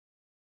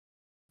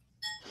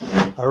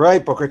All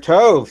right, Boker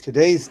Tov.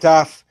 Today's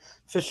daf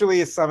officially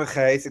is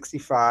Samachay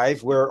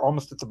 65. We're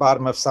almost at the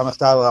bottom of Samach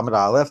Dal Amud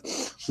Aleph.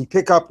 We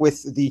pick up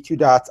with the two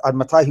dots on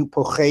Matahu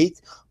Pochet,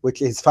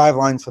 which is 5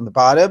 lines from the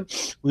bottom.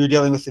 We were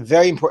dealing with a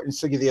very important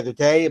sugya the other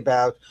day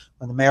about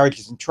when the marriage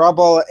is in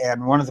trouble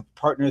and one of the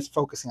partners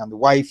focusing on the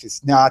wife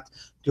is not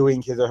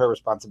doing his or her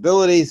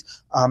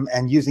responsibilities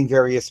and using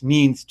various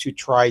means to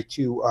try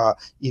to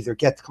either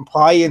get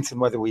compliance,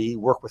 and whether we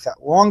work with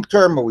that long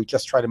term or we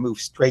just try to move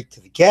straight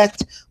to the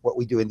get, what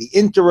we do in the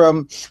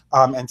interim,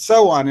 and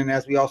so on. And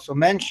as we also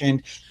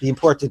mentioned, the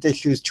important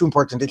issues, two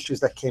important issues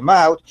that came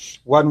out.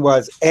 One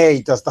was,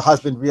 A, does the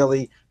husband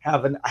really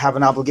have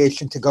an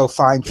obligation to go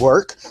find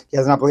work? He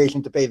has an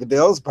obligation to pay the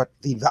bills, but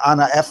the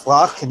v'ana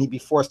eflach, can he be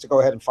forced to go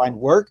ahead and find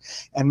work?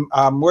 And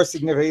more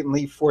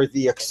significantly for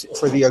the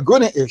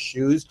aguna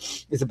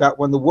issues is about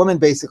when the woman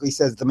basically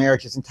says the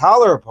marriage is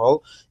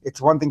intolerable.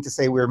 It's one thing to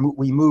say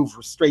we move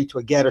straight to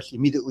a get, or she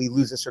immediately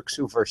loses her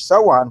ksuva, or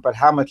so on, but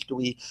how much do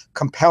we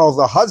compel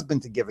the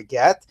husband to give a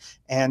get?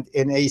 And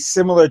in a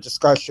similar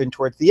discussion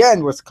towards the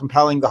end was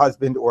compelling the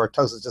husband, or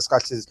Tosas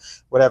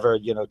discusses whatever,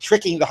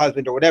 tricking the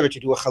husband or whatever to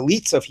do a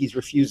chalitza if he's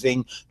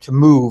refusing to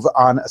move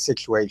on a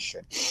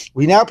situation.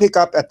 We now pick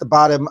up at the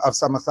bottom of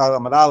Samach Dal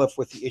Amud Aleph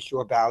with the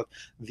issue about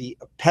the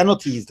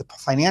penalties, the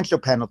financial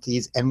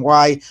penalties, and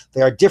why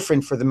they are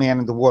different for the man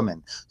and the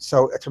woman.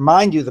 So to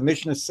remind you, the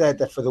Mishnah said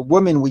that for the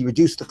woman, we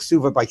reduce the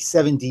ksuva by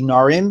 7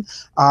 dinarim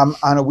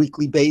on a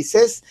weekly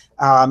basis.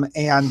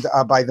 And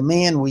by the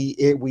man,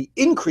 we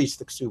increase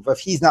the ksuva. If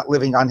he's not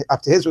living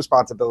up to his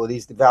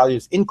responsibilities, the value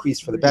is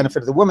increased for the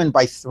benefit of the woman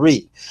by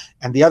 3.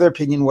 And the other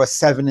opinion was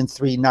 7 and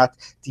 3, not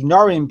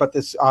dinarim, but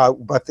this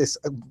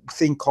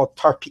thing called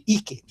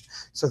tarpi'ikin.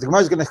 So the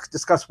Gemara is going to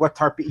discuss what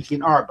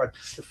tarpi'ikin are. But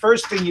the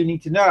first thing you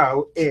need to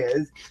know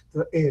is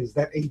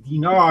that a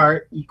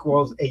dinar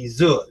equals a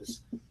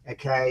zuz.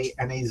 Okay,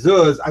 and a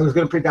zuz, I was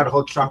going to print out a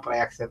whole chunk, but I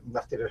accidentally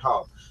left it at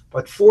home.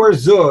 But 4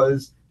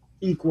 zuz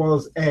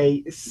equals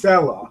a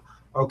sela,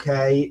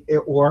 okay,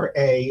 it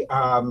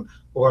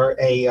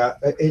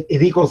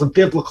equals a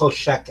biblical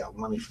shekel.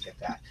 Let me forget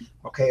that.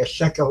 Okay, a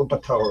shekel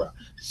b'Torah.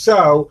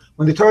 So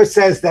when the Torah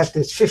says that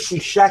there's 50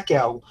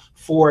 shekel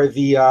for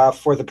the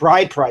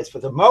bride price for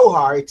the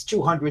mohar, it's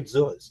 200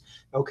 zuz.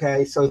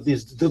 Okay, so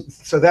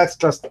that's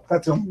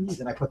the only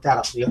reason I put that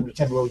up, so you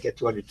understand where we get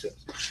 200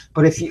 zuz.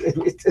 But a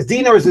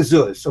dinar is a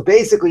zuz, so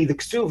basically the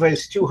ksuva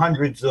is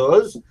 200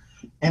 zuz.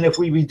 And if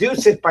we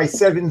reduce it by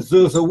 7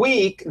 zuz a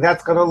week,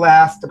 that's going to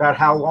last about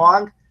how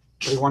long?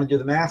 Do you want to do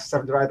the math?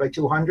 7 divided by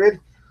 200?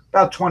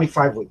 About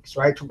 25 weeks,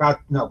 right?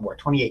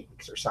 28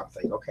 weeks or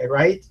something, okay,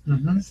 right?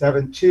 Mm-hmm.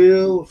 7,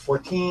 2,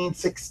 14,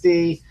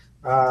 60,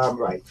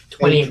 right.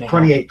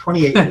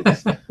 28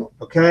 weeks,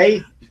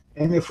 okay?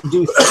 And if we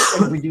do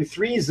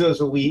 3 zuz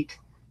a week,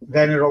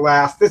 then it'll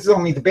last. This is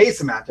only the base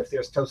amount if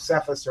there's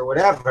Tosefus or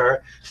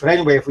whatever. But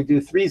anyway, if we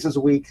do 3 zuz a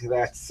week,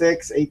 that's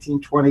 6,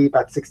 18, 20,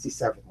 about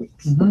 67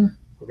 weeks. Mm-hmm.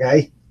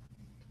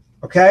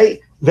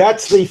 Okay?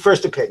 That's the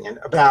first opinion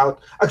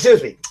about,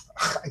 excuse me,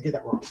 I did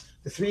that wrong.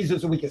 The 3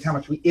 zuz a week is how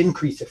much we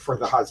increase it for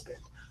the husband.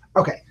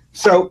 Okay,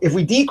 so if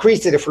we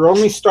decrease it, if we're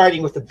only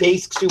starting with the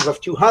base ksuva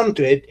of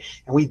 200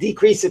 and we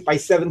decrease it by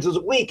 7 zuz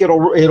a week,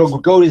 it'll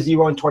go to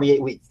 0 in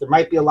 28 weeks. There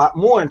might be a lot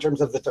more in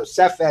terms of the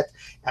tosefet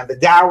and the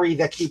dowry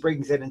that she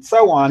brings in and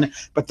so on,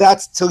 but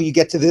that's till you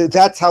get to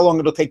that's how long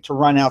it'll take to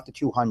run out the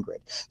 200.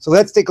 So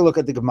let's take a look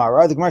at the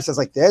Gemara. The Gemara says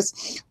like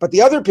this, but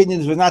the other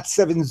opinions were not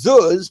 7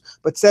 zuz,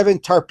 but 7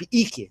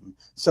 tarpi'ikin.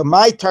 So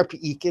my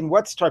tarpi'ikin,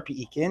 what's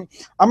tarpi'ikin?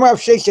 Amar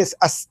Sheshes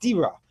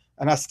astira.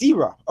 An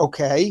astira,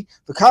 okay.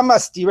 The kama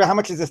astira, how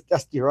much is this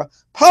astira?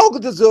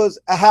 Palgud zuz,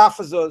 a half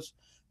a zuz.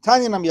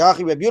 Tanya nam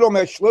yachi Reb Yehuda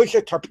omer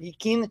shlosha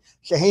tarpi'ikin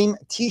shehem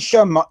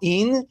tisha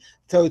ma'in.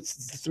 So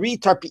it's 3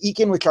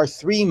 tarpi'ikin, which are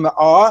 3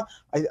 ma'ah,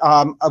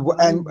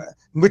 and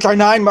which are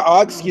 9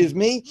 ma'ah, excuse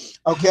me.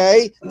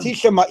 Okay,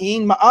 tisha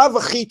ma'in ma'ah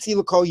v'chitzi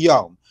l'kol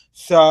yom.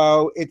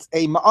 So it's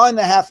a ma'ah and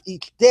a half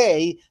each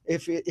day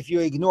if you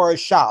ignore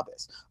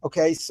Shabbos.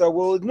 Okay, so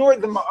we'll ignore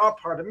the ma'ah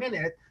part a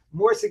minute.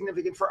 More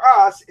significant for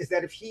us is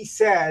that if he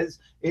says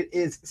it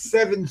is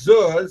 7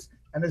 zuz,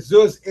 and a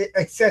zuz,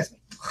 it says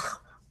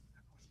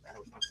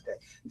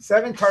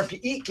 7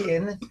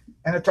 tarpi'ikin,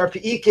 and a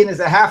tarpi'ikin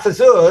is a half a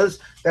zuz,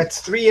 that's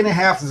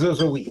 3.5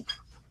 zuz a week,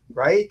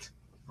 right?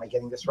 Am I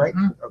getting this right?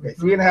 Mm-hmm. Okay,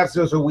 3.5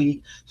 zuz a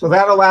week. So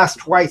that'll last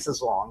twice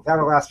as long.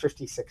 That'll last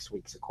 56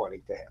 weeks,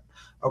 according to him.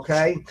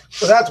 Okay,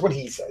 so that's what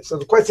he says. So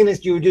the question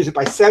is, do you reduce it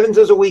by 7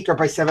 zuz a week or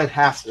by 7.5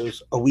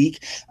 zuz a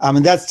week?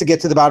 And that's to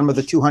get to the bottom of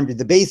the 200,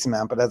 the base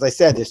amount. But as I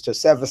said, there's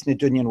Tosefus,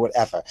 Nidunian,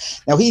 whatever.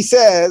 Now he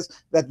says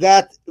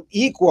that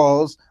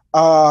equals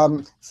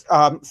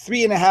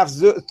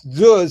 3.5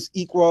 zuz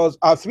equals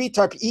 3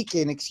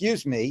 tarpi'ikin.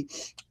 Excuse me.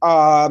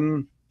 I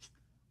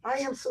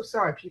am so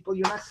sorry, people.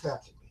 You're not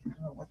snapping me. I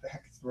don't know what the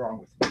heck is wrong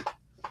with me.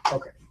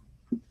 Okay,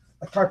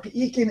 a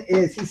tarpi'ikin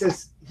is. He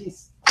says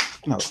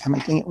no. Am I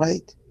getting it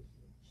right?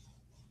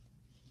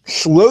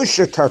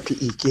 Shlosha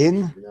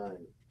tarpi'ikin.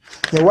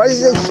 Now, what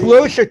is a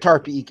shlosha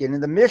tarpikin?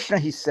 In the Mishnah,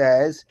 he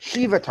says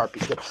shiva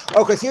tarpikin.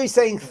 Oh, because here he's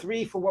saying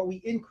 3 for what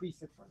we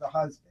increase it for the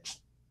husband.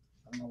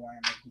 I don't know why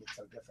I'm making it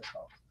so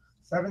difficult.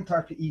 7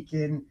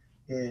 tarpikin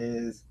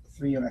is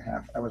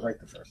 3.5. I was right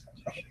the first time.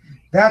 Okay.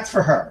 That's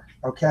for her.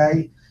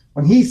 Okay.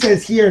 When he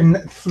says here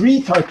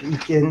 3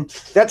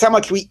 tarpikin, that's how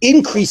much we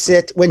increase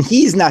it when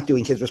he's not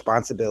doing his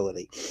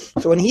responsibility.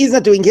 So when he's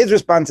not doing his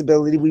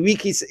responsibility, we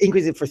increase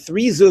it for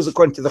 3 zuz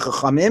according to the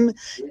Chachamim,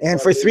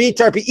 and for 3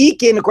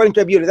 tarpikin according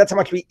to Rabbi Yehuda. That's how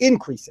much we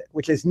increase it,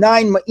 which is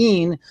 9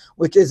 ma'in,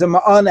 which is a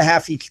ma'an and a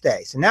half each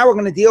day. So now we're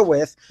going to deal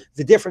with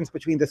the difference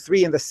between the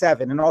 3 and the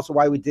 7, and also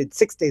why we did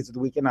 6 days of the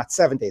week and not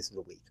 7 days of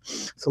the week.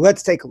 So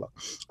let's take a look.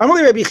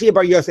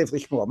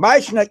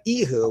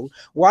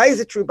 Why is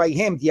it true by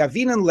him?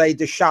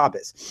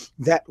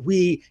 That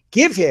we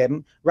give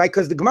him, right?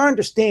 Because the Gemara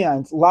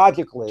understands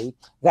logically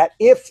that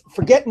if,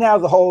 forget now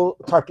the whole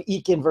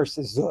tarpi'ikin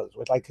versus zuz,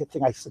 which I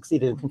think I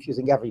succeeded in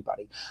confusing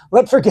everybody.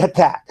 Let's forget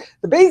that.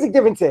 The basic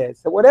difference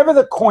is that whatever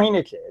the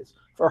coinage is,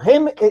 for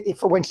him,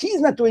 for when she's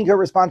not doing her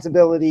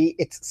responsibility,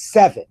 it's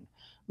 7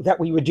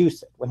 that we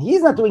reduce it. When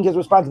he's not doing his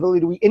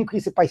responsibility, we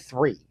increase it by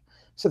 3.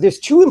 So there's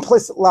 2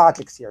 implicit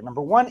logics here.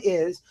 Number one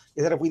is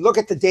that if we look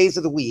at the days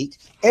of the week,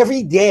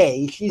 every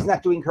day she's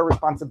not doing her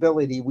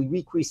responsibility, we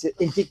decrease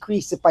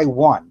it by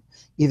 1,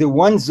 either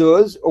 1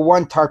 zuz or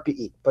 1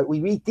 tarpi'ik. But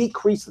we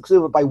decrease the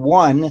ksuva by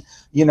 1,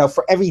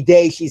 for every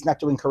day she's not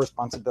doing her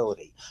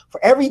responsibility.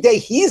 For every day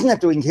he's not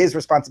doing his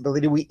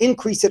responsibility, we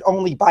increase it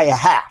only by a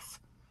half.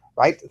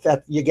 Right?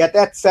 That you get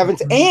that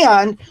 7th,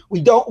 and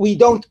we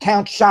don't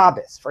count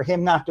Shabbos for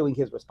him not doing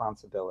his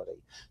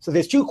responsibility. So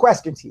there's 2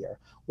 questions here.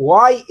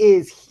 Why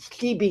is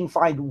she being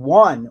fined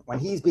 1 when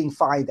he's being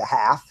fined a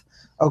half?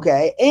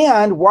 Okay,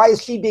 and why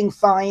is she being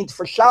fined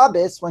for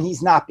Shabbos when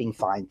he's not being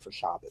fined for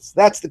Shabbos?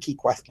 That's the key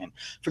question.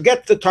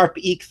 Forget the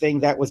tarpi'ik thing,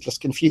 that was just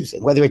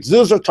confusing. Whether it's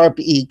zuz or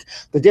tarpi'ik,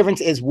 the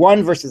difference is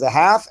 1 versus a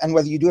half, and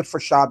whether you do it for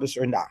Shabbos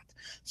or not.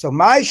 So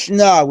my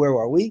shna, where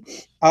are we?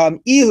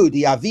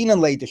 Ihudi avina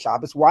leid to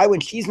Shabbos. Why,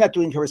 when she's not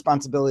doing her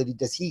responsibility,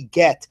 does he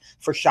get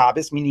for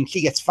Shabbos? Meaning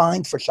she gets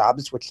fined for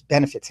Shabbos, which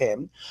benefits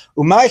him.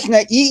 Umay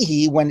shna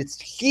ihi, when it's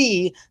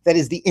she that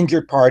is the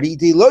injured party,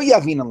 di lo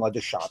yavina leid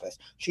to Shabbos.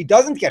 She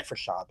doesn't get for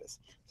Shabbos.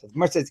 So the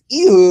Gemara says,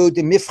 "Ihu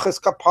de mifchas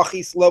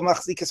kapachis lo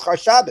machzikas char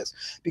Shabbos,"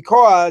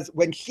 because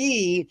when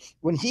she's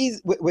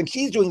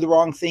doing the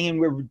wrong thing and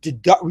we're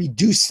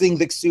reducing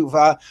the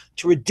ksuva,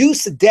 to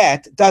reduce a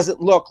debt doesn't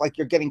look like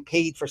you're getting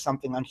paid for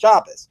something on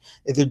Shabbos.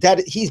 If the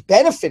debt, he's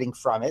benefiting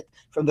from it,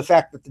 from the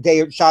fact that the day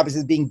of Shabbos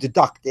is being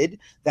deducted,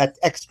 that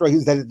extra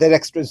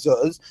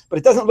zuz, but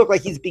it doesn't look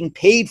like he's being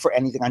paid for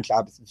anything on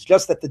Shabbos. It's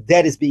just that the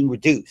debt is being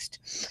reduced.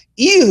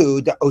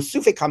 Ihu de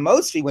osufik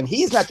hamosfi, when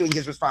he's not doing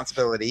his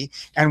responsibility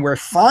and we're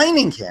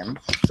fining him.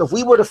 So if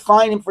we were to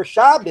fine him for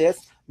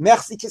Shabbos,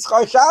 merci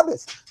kischar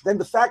Shabbos, then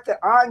the fact that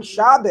on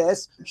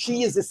Shabbos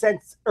she is in a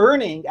sense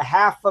earning a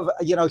half of,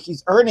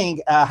 she's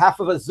earning a half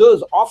of a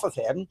zuz off of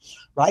him,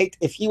 right?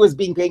 If he was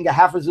being paid a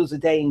half a zuz a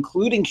day,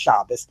 including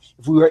Shabbos,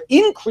 if we were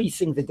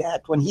increasing the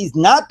debt when he's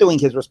not doing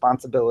his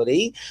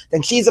responsibility,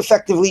 then she's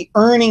effectively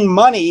earning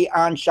money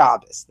on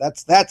Shabbos.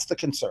 That's the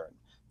concern.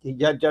 You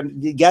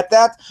get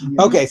that?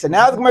 Yeah. Okay, so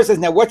now the Gemara says,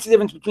 now what's the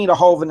difference between a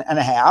whole and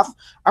a half?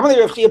 Why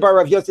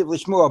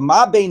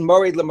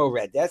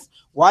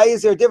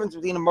is there a difference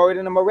between a morid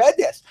and a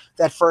moredes?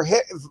 That for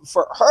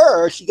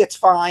her, she gets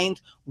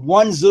fined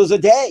 1 zuz a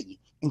day,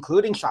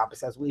 including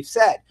Shabbos, as we've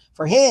said.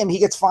 For him, he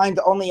gets fined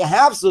only a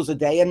half zuz a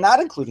day and not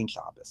including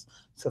Shabbos.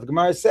 So the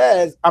Gemara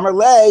says,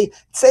 Amarle,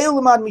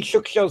 Tseiluman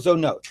Mishuk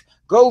Shozonot.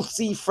 Go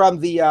see from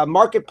the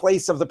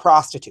marketplace of the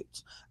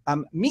prostitutes.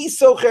 Mi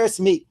sochers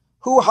mi.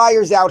 Who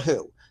hires out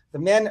who? The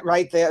men,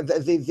 right?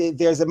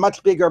 There's a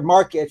much bigger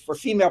market for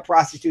female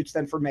prostitutes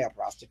than for male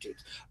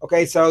prostitutes.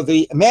 Okay, so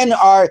the men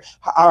are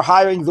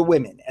hiring the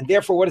women, and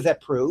therefore, what does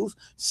that prove?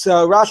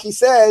 So Rashi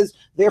says,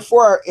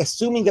 therefore,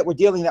 assuming that we're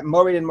dealing that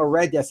morid and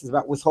moredes is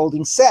about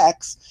withholding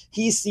sex,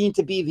 he's seen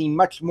to be the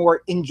much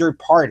more injured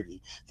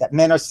party. That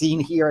men are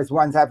seen here as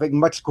ones having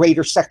much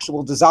greater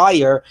sexual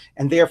desire,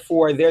 and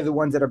therefore they're the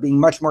ones that are being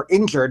much more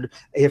injured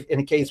if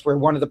in a case where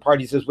one of the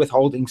parties is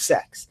withholding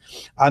sex.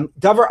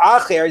 Davar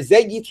acher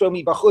zeh yitzro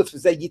mi bachutz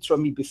v'zeh yitzro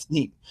mi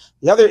bifnim.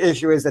 The other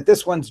issue is that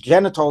this one's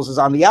genitals is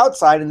on the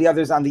outside and the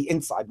other is on the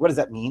inside. What does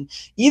that mean?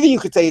 Either you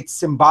could say it's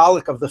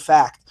symbolic of the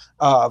fact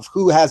of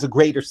who has a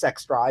greater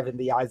sex drive in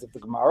the eyes of the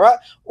Gemara,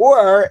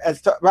 or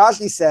as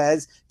Rashi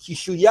says,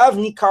 kishuyav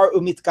nikar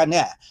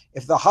umitkaneh.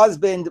 If the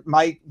husband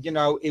might,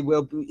 it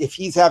will be, if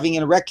he's having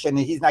an erection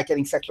and he's not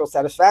getting sexual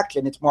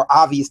satisfaction, it's more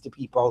obvious to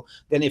people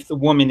than if the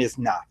woman is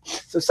not.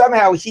 So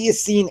somehow he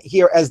is seen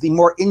here as the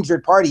more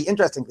injured party.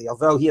 Interestingly,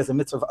 although he has a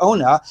mitzvah of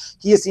ona,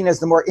 he is seen as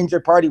the more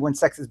injured party when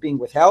sex is being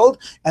withheld,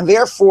 and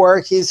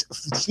therefore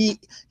she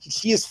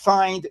is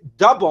fined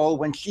double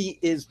when she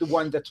is the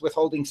one that's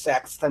withholding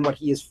sex than what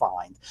he is fined.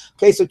 fined.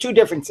 Okay, so two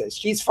differences.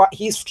 She's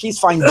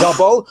fined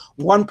double,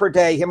 one per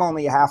day, him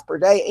only a half per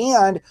day,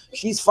 and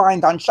she's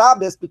fined on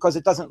Shabbos because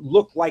it doesn't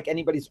look like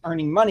anybody's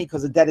earning money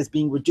because the debt is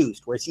being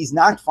reduced, whereas he's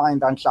not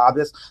fined on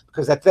Shabbos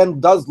because that then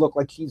does look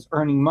like he's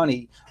earning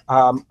money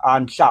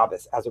on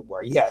Shabbos, as it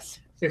were. Yes.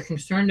 They're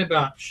concerned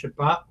about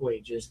Shabbat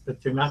wages,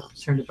 but they're not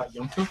concerned about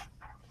Yom Tov.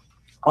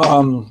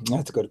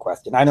 That's a good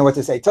question. I know what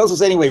to say.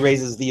 Tosos anyway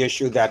raises the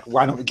issue that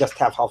why don't we just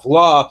have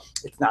Havlah?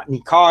 It's not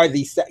Nikar.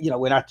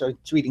 We're not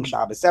treating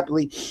Shabbos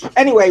separately.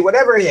 Anyway,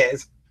 whatever it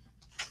is,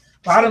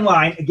 bottom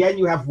line, again,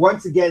 you have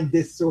once again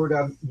this sort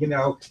of,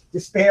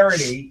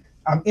 disparity,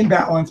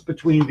 imbalance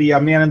between the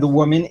man and the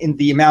woman in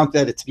the amount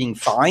that it's being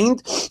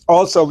fined.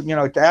 Also,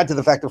 to add to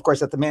the fact, of course,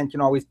 that the man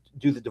can always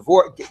do the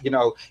divorce,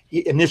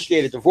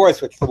 initiate a divorce,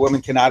 which the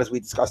woman cannot, as we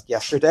discussed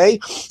yesterday.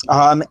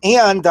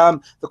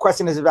 The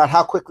question is about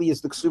how quickly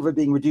is the ksuva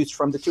being reduced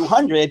from the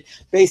 200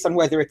 based on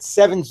whether it's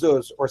 7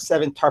 zuz or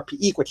 7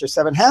 tarpi'ik, which are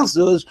 7 half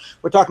zuz.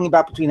 We're talking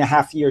about between a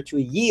half year to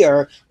a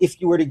year if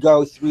you were to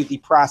go through the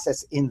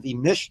process in the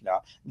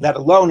Mishnah, let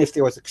alone if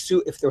there was a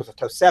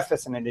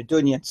Tosefes and an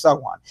Adunya and so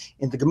on.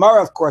 In the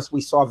Gemara, of course,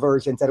 we saw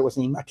versions that it was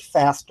a much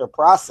faster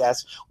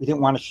process. We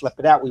didn't want to schlep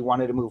it out. We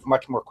wanted to move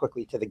much more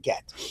quickly to the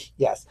get.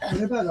 Yes.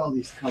 What about all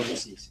these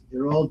policies?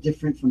 They're all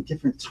different from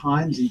different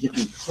times in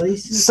different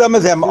places. Some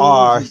of them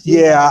are.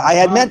 Yeah, I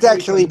had meant to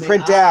actually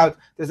print out.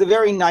 There's a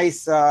very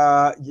nice.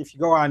 If you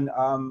go on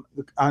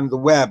the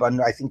web, on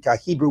I think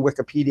Hebrew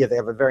Wikipedia, they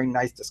have a very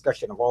nice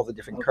discussion of all the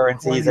different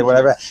currencies and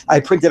whatever. I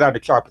printed out a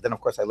chart, but then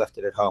of course I left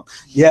it at home.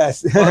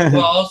 Yes.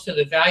 Well, also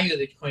the value of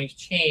the coins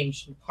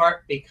changed in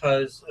part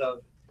because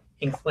of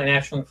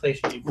national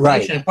inflation,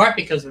 right. In part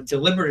because of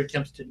deliberate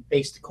attempts to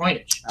base the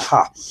coinage.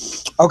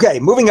 Okay,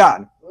 moving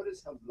on. What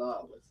is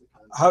Havlah?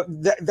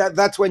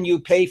 That's when you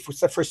pay for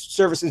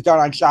services done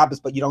on Shabbos,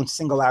 but you don't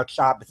single out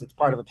Shabbos. It's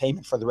part of a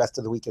payment for the rest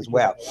of the week as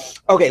well.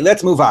 Okay,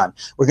 let's move on.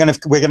 We're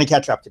gonna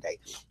catch up today.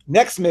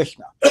 Next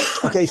Mishnah.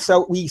 Okay,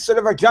 so we sort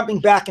of are jumping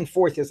back and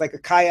forth. It's like a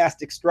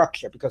chiastic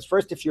structure because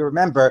first, if you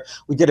remember,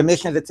 we did a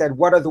Mishnah that said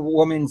what are the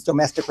woman's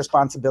domestic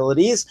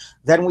responsibilities.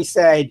 Then we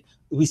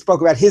spoke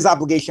about his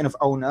obligation of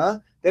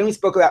Ona. Then we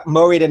spoke about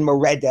Morid and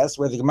Moredes,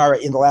 where the Gemara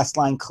in the last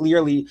line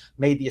clearly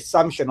made the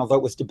assumption, although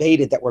it was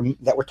debated, that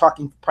we're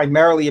talking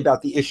primarily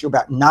about the issue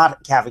about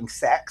not having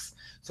sex.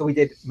 So we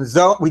did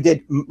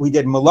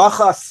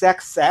malacha,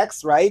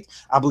 sex, right?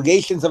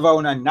 Obligations of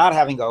Ona, not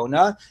having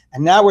Ona.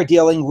 And now we're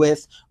dealing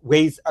with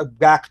ways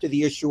back to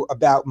the issue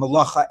about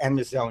malacha and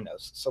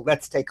mizonos. So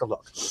let's take a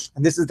look.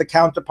 And this is the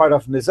counterpart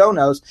of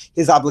mizonos,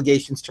 his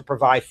obligations to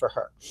provide for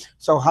her.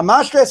 So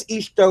hamashres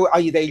ishto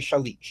ayidei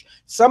shalish.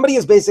 Somebody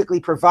is basically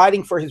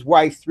providing for his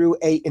wife through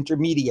a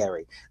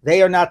intermediary.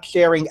 They are not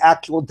sharing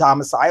actual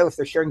domicile. If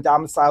they're sharing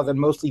domicile, then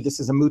mostly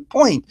this is a moot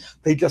point.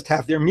 They just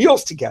have their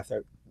meals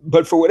together.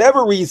 But for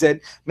whatever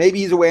reason, maybe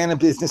he's away on a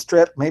business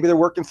trip, maybe they're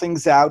working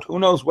things out, who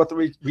knows what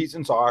the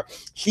reasons are.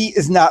 He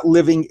is not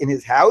living in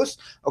his house,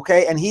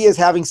 okay, and he is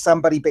having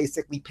somebody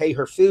basically pay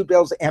her food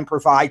bills and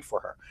provide for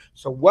her.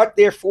 So what,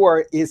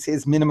 therefore, is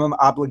his minimum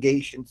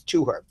obligations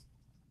to her?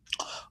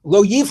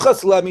 Lo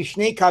yivchas la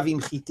mishnei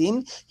kavim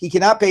chitin. He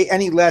cannot pay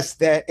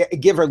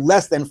give her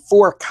less than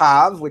 4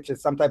 kav, which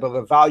is some type of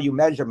a value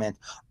measurement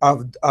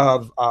of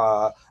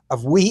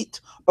wheat.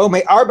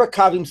 Ome arba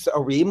kavim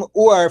sa'orim,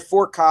 or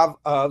 4 kav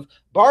of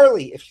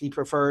barley, if she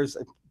prefers.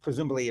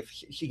 Presumably, if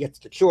she gets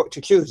to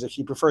choose, if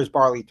she prefers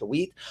barley to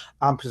wheat.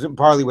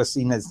 Barley was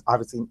seen as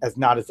obviously as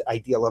not as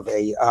ideal of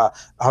a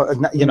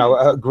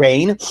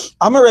grain.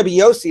 Amar Rabbi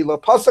Yossi lo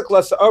pasuk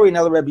la sa'orin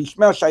el Rabbi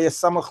Shmuel shaya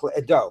samuch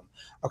le'edom.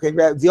 Okay,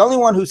 the only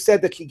one who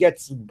said that she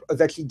gets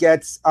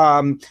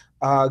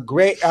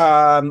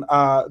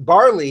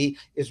barley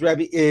is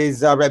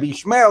Rabbi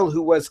Ishmael,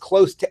 who was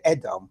close to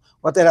Edom.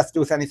 What that has to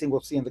do with anything,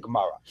 we'll see in the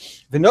Gemara.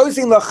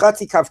 V'nozin lo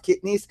chatzi kav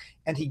kitnis,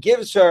 and he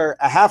gives her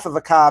a half of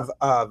a kav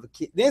of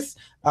kitnis,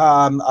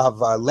 of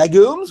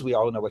legumes. We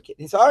all know what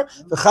kitnis are.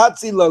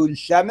 V'chatzi lo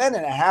shemen,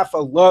 and a half a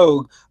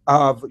log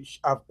of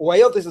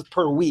oil. This is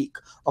per week.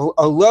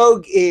 A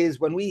log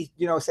is when we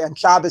say on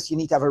Shabbos you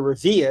need to have a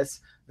revius.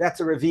 That's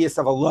a revius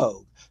of a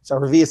log. So a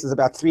revius is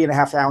about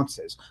 3.5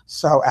 ounces.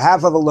 So a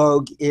half of a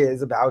log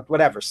is about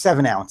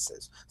 7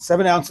 ounces.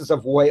 7 ounces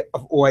of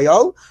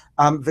oil.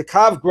 The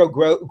kav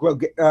grogrot,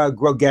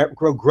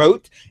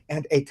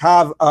 and a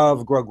kav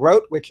of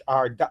grogrot, which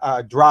are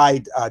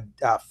dried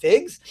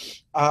figs.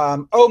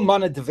 O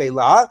mana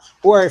devela,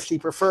 or if she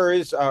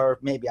prefers, or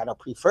maybe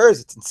prefers,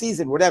 it's in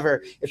season,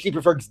 whatever. If she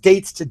prefers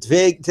dates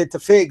to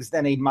figs,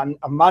 then a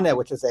mana,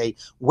 which is a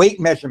weight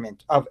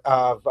measurement of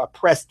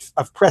pressed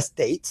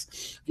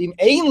dates. V'im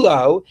ein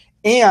lo,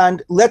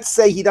 and let's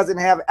say he doesn't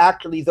have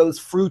actually those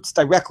fruits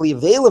directly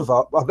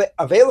available.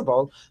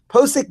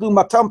 Posik lu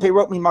matam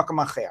peirot mi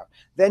makam acher.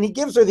 Then he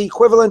gives her the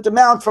equivalent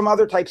amount from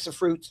other types of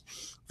fruits.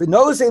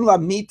 V'nosein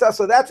lamita,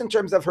 so that's in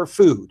terms of her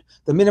food,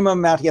 the minimum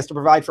amount he has to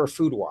provide for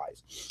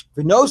food-wise.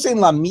 V'nosein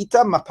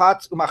lamita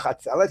mapatz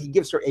umachatzelet, he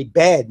gives her a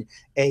bed,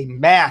 a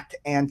mat,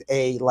 and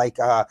a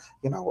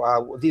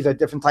these are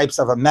different types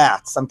of a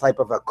mat, some type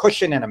of a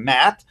cushion and a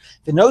mat.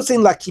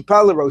 V'nosein la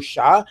kippah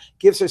l'rosha,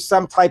 gives her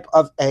some type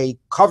of a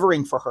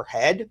covering for her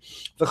head.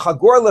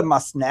 V'chagor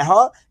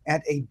lemasneha,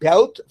 and a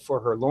belt for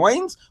her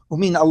loins.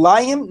 Umin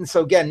alayim, and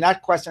so again, not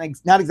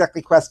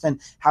exactly question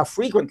how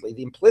frequently.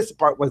 The implicit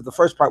part was, the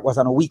first part was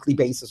on a weekly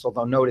basis,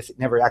 although notice it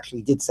never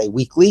actually did say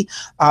weekly.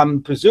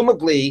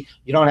 Presumably,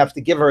 you don't have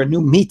to give her a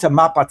new mita,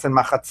 mapatz, and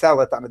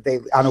machatzelet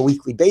on a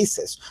weekly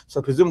basis.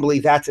 So presumably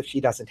that's if she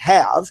doesn't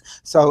have.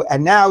 So,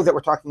 and now that we're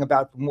talking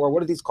about more,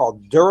 what are these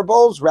called?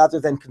 Durables rather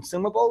than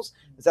consumables?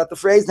 Is that the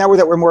phrase? Now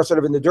that we're more sort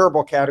of in the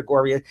durable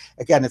category,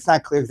 again, it's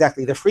not clear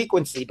exactly the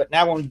frequency, but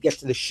now when we get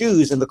to the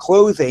shoes and the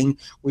clothing,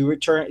 we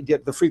return,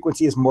 the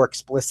frequency is more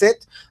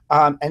explicit.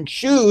 And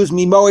shoes,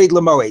 mimoed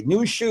lemoed,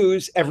 new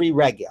shoes every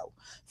regel.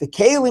 The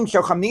kalim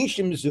shel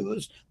 50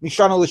 zuz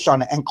mishana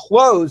l'shana, and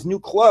clothes, new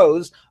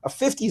clothes of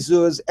 50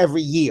 zuz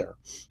every year.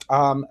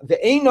 The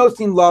ein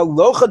nosin la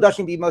lo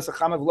chadashim b'mos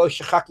hachamav lo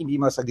shechakim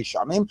b'mos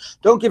hageshamim.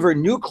 Don't give her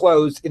new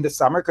clothes in the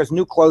summer, because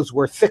new clothes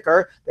were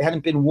thicker; they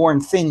hadn't been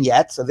worn thin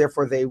yet, so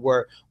therefore they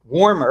were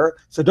warmer.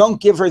 So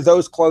don't give her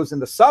those clothes in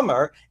the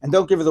summer, and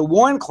don't give her the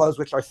worn clothes,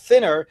 which are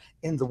thinner,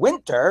 in the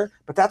winter.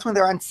 But that's when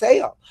they're on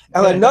sale.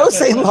 Buy the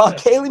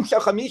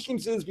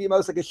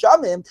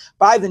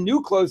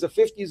new clothes of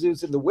 50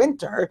 zuz in the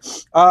winter,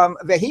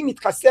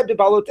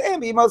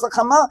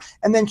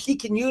 and then she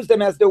can use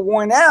them as they're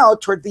worn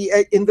out toward the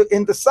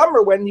in the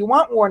summer when you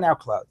want worn out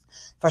clothes.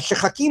 And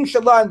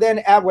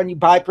then when you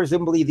buy,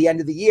 presumably the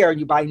end of the year, and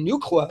you buy new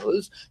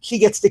clothes, she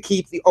gets to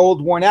keep the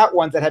old worn out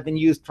ones that have been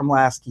used from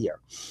last year.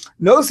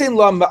 Plus,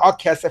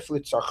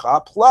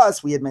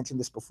 we had mentioned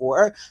this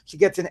before, she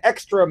gets an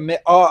extra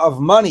of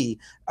money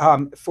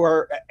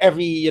for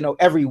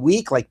every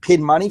week, like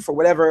pin money for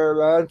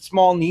whatever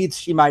small needs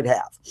she might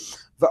have.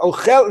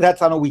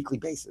 That's on a weekly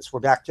basis. We're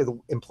back to the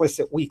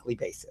implicit weekly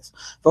basis.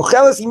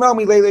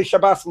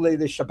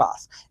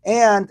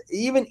 And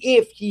even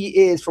if he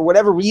is, for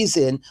whatever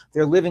reason,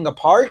 they're living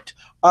apart,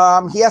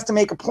 he has to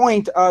make a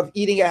point of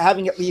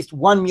having at least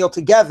one meal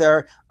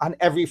together on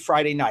every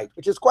Friday night,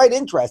 which is quite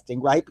interesting,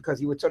 right?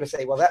 Because you would sort of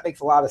say, well, that makes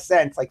a lot of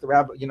sense. Like the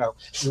rabbi, you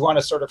want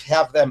to sort of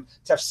have them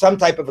to have some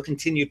type of a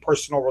continued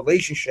personal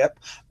relationship.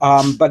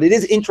 But it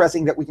is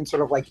interesting that we can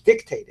sort of like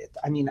dictate it.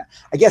 I mean,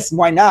 I guess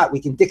why not? We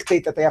can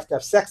dictate that they have to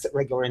have sex at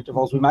regular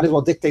intervals. We might as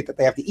well dictate that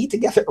they have to eat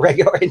together at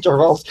regular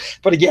intervals.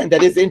 But again,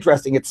 that is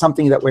interesting. It's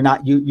something that we're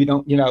not,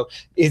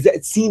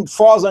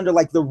 falls under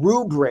like the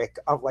rubric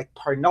of like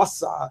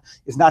parnasa,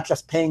 is not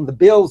just paying the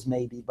bills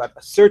maybe, but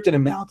a certain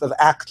amount of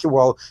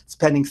actual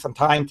spending some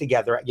time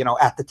together,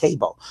 at the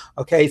table.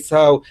 Okay,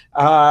 so,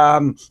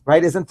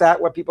 right, isn't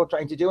that what people are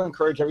trying to do?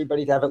 Encourage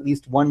everybody to have at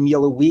least one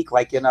meal a week,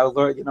 like,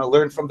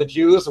 learn from the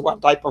Jews, one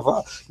type of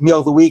a meal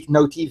of the week,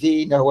 no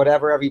TV, no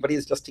whatever, everybody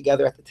is just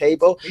together at the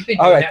table. We've been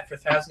doing that for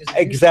thousands of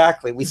years.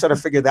 Exactly, we sort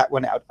of figured that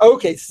one out.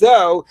 Okay,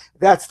 so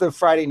that's the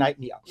Friday night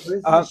meal.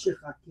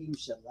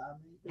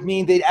 I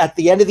mean, at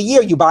the end of the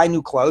year, you buy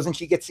new clothes, and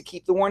she gets to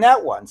keep the worn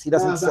out ones. He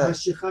doesn't say.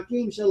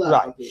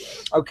 Right.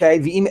 Okay.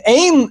 And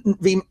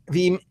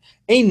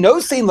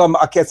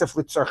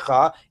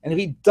if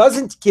he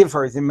doesn't give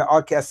her the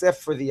ma'akesef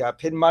for the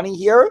pin money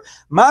here,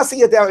 she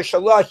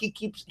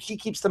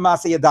keeps the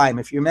masa yadayim.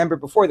 If you remember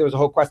before, there was a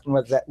whole question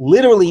whether that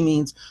literally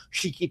means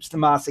she keeps the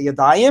masa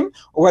yadayim,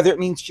 or whether it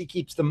means she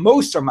keeps the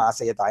moser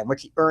masa yadayim,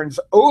 which she earns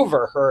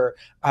over her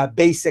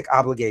basic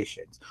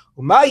obligations.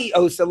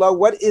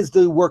 What is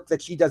the work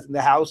that she does in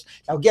the house?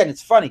 Now, again,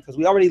 it's funny because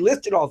we already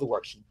listed all the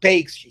work. She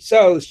bakes, she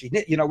sews, she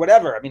knit,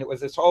 whatever. I mean, it was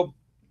this whole,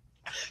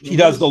 she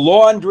does the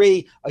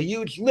laundry, a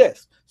huge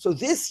list. So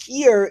this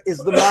here is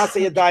the Masa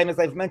Yadayim, as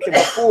I've mentioned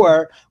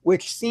before,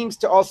 which seems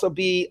to also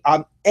be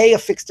a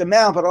fixed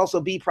amount, but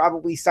also be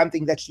probably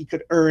something that she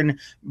could earn,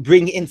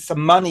 bring in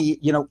some money,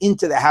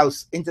 into the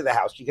house.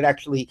 She could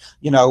actually,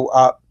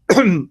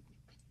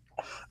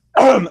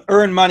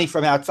 earn money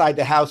from outside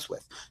the house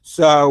with.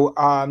 So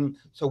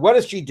so what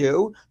does she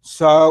do?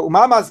 So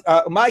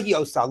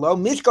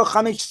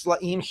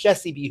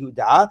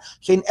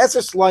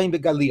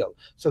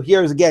so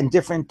here's again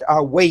different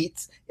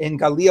weights. In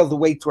Galil, the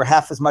weights were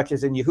half as much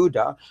as in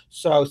Yehuda.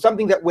 So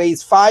something that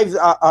weighs 5,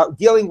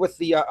 dealing with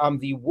the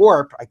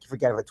warp, I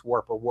forget if it's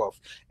warp or wolf.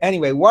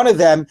 Anyway, one of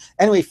them,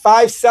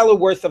 5 selah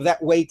worth of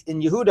that weight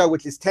in Yehuda,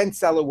 which is 10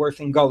 selah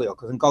worth in Galil,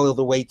 because in Galil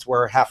the weights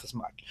were half as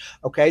much.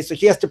 Okay, so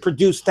she has to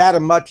produce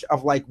that much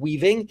of like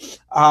weaving.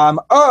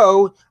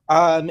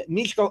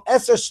 Mishkal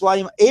Eser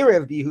Shleim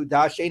Erev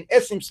Yehuda Shein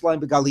Esim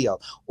Shleim Begalil,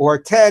 or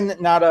 10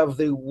 not of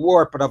the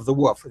warp but of the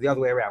wolf, or the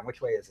other way around.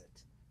 Which way is it?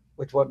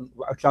 Which one,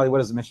 Charlie? What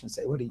does the mission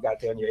say? What do you got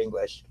there in your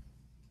English?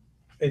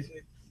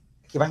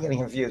 Keep on getting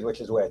confused.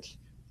 Which is which?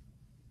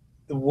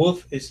 The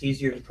wolf is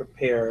easier to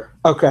prepare.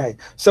 Okay,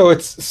 so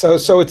it's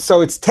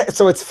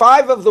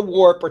 5 of the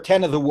warp or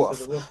 10 of the wolf.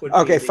 So the wolf would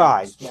okay, be the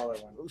fine. Smaller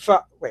one.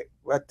 Wait,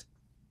 what?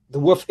 The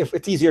wolf, if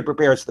it's easier to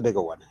prepare, it's the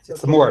bigger one. It's the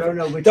Okay, more. I don't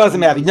know which Doesn't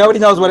one matter. goes Nobody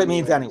knows first what it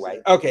means anyway,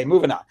 anyway. so- Okay,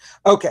 moving on.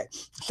 Okay.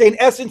 Shein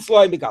esin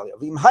sloy begalio.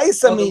 V'im Oh,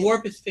 haisa the mi-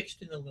 warp is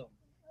fixed in the loom,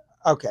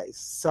 Okay,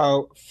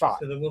 so fine.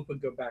 so the wolf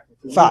would go back and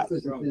forth. Fine.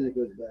 Because the thing that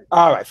goes back.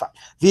 All right, fine.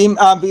 V'im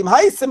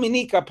haisa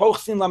minika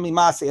pochsin la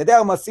mimase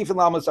yadel masifin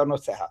la mosar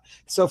noseha.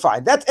 So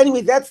fine. That's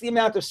anyway. That's the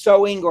amount of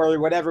sewing or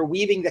whatever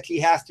weaving that she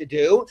has to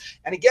do.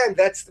 And again,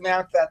 that's the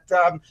amount that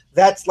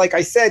that's like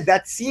I said.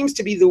 That seems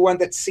to be the one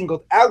that's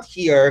singled out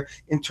here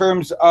in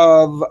terms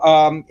of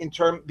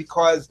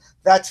because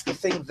that's the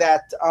thing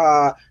that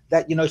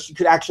that she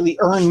could actually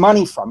earn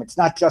money from. It's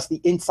not just the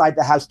inside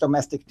the house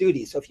domestic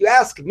duties. So if you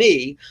ask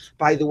me,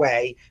 by the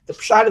way, the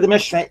pshat of the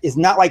Mishnah is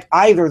not like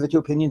either of the two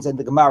opinions in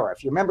the Gemara.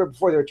 If you remember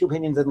before, there were two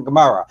opinions in the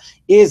Gemara.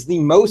 Is the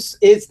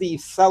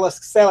sela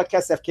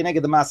kesef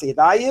keneged the Maseh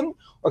Yadayim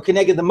or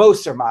keneged the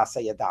Moser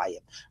Maseh Yadayim?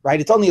 Right?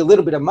 It's only a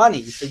little bit of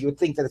money, so you would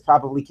think that it's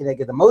probably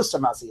keneged the Moser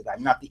Maseh Yadayim,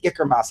 not the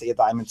Iker Maseh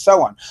Yadayim, and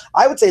so on.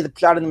 I would say the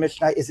pshat in the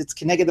Mishnah is it's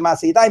keneged the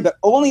Maseh Yadayim, but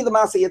only the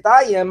Maseh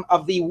Yadayim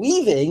of the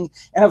weaving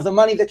and of the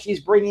money that she's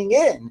bringing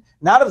in,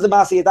 not of the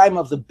Maseh Yadayim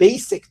of the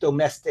basic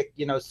domestic,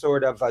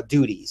 sort of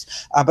duties.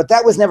 But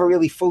that was never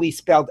really fully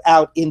spelled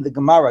out in the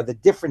Gemara, the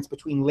difference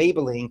between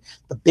labeling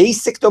the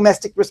basic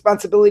domestic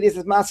responsibilities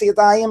as Maseh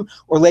Yadayim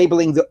or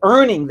labeling the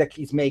earning that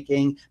she's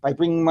making by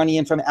bringing money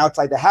in from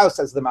outside the house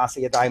as the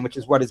Maseh Yadayim, which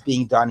is what is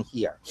being done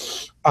here.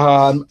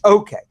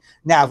 Okay.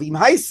 Now,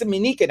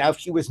 if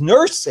she was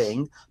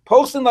nursing,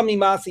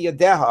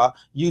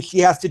 she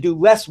has to do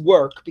less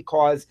work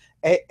because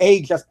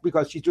just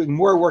because she's doing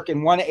more work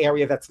in one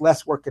area, that's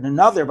less work in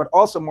another, but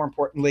also more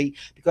importantly,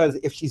 because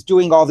if she's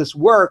doing all this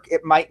work,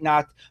 it might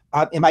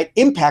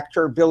impact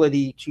her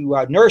ability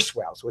to nurse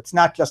well. So it's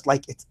not just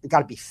like it's got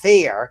to be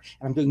fair,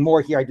 and I'm doing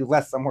more here, I do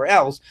less somewhere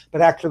else,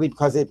 but actually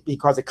because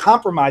it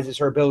compromises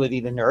her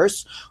ability to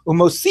nurse.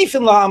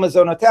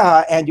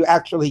 And you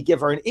actually give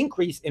her an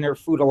increase in her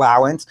food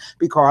allowance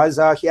because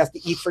she has to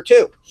eat for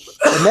two.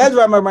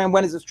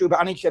 When is this true?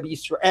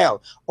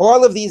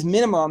 All of these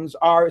minimums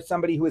are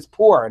somebody who is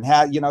poor and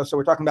so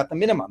we're talking about the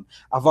minimum.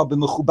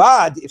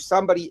 If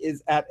somebody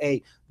is at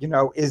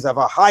is of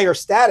a higher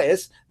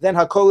status, then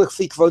hakolich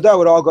fi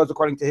kvodo, it all goes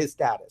according to his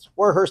status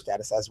or her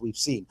status, as we've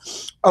seen.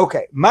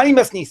 Okay, Mani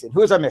Masnisin,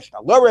 who is our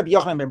Mishnah? Lo Rabbi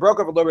Yochanan ben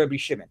Broka, lo Rabbi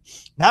Shimon.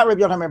 Not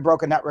Rabbi Yochanan ben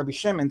Broka, not Rabbi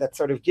Shimon. That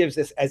sort of gives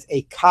this as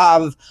a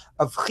kav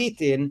of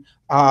chitin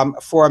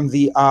for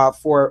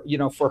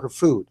her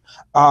food.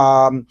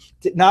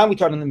 Now we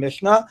talk in the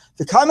Mishnah.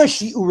 The kama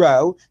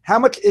shi'uro. How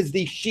much is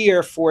the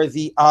shear for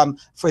the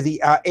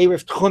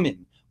erev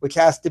tchumin? Which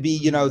has to be,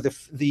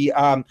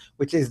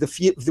 which is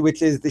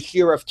the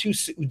shear of 2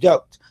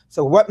 seudot.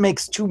 So what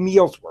makes 2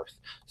 meals worth?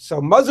 So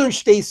mazon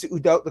shtei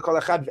seudot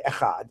l'kol echad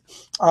ve'echad.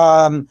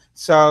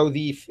 So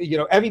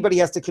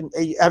everybody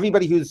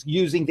everybody who's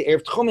using the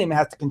erev tchumim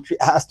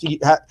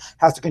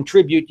has to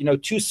contribute 2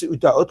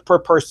 seudot per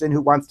person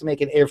who wants to make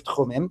an erev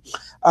tchumim.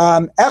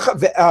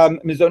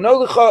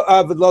 Mizono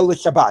v'lo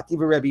l'shabbat,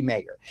 even Rabbi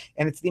Meir.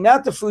 And it's the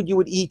amount of food you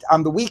would eat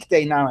on the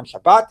weekday, not on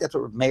Shabbat. That's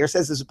what Rabbi Meir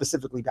says. This is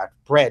specifically about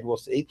bread. We'll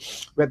see.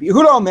 Rabbi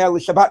Yehuda Omer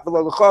l'shabbat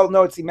v'lo l'chol.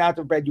 No, it's the amount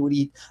of bread you would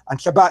eat on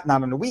Shabbat,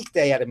 not on a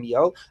weekday at a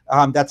meal.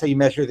 That's how you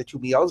measure the 2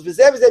 meals. And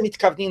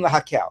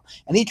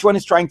each one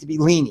is trying to be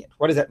lenient.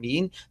 What does that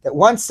mean? That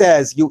one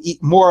says you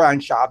eat more on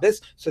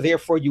Shabbos, so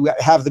therefore you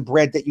have the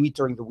bread that you eat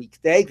during the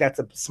weekday. That's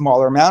a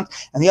smaller amount.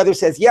 And the other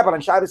says, yeah, but on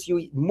Shabbos you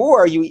eat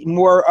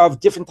more of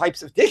different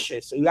types of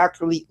dishes, so you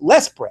actually eat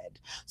less bread.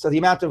 So the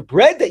amount of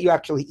bread that you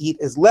actually eat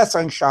is less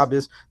on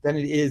Shabbos than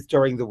it is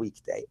during the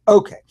weekday.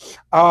 Okay.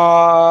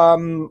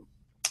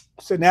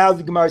 So now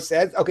the Gemara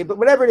says, okay, but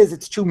whatever it is,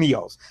 it's 2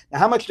 meals. Now,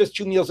 how much does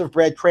 2 meals of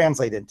bread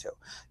translate into?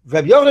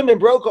 Rabbi Yochanan ben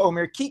Broka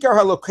Omer, kikar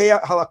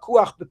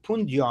halakuach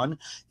bepundion,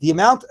 the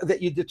amount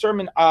that you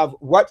determine of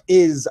what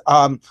is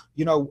 2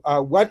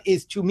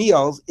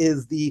 meals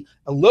is a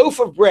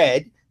loaf of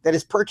bread that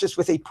is purchased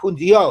with a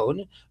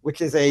pundion,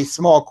 which is a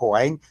small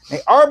coin.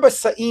 Arba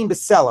sa'im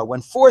b'sela,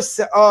 when 4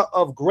 se'ah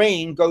of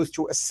grain goes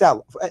to a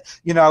sela,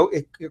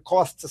 it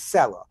costs a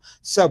sela.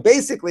 So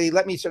basically,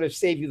 let me sort of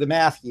save you the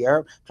math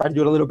here. Try to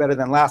do it a little better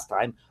than last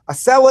time. A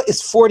sela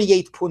is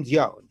 48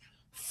 pundion.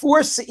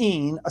 4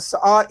 se'in, a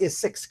se'ah is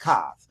 6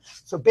 kav.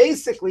 So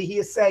basically, he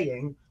is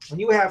saying when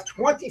you have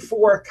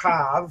 24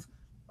 kav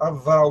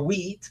of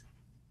wheat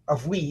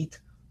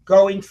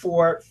going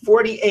for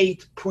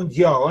 48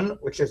 pundion,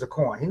 which is a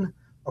coin,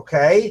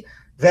 okay,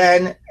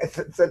 then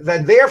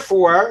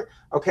therefore,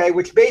 okay,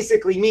 which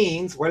basically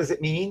means, what does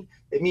it mean?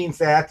 It means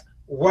that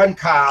 1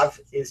 kav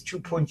is 2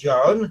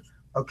 pundion,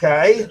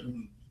 okay?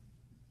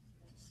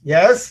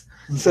 Yes?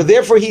 So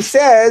therefore he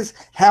says,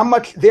 how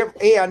much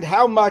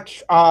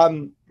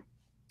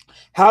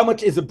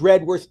is a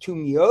bread worth 2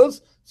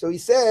 meals? So he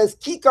says,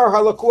 kikar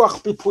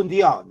halakuach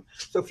bipundion.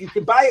 So if you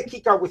can buy a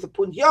kikar with a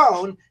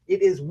pundion,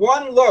 it is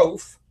 1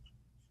 loaf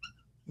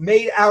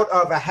made out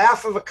of a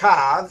half of a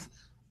kav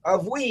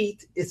of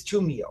wheat is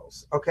 2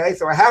 meals. Okay,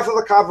 so a half of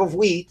a kav of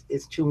wheat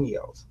is 2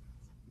 meals.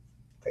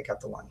 Take out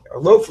the 1 here. A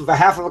loaf of a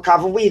half of a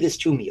kav of wheat is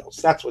 2 meals.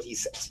 That's what he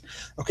says.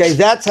 Okay,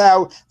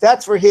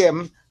 that's for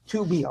him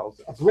 2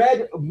 meals. A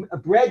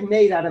bread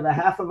made out of a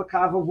half of a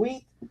kav of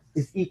wheat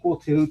is equal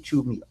to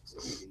 2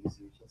 meals.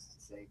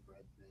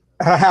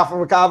 A half of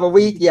a kav of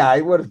wheat? Yeah,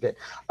 it would have been.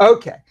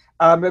 Okay.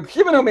 Reb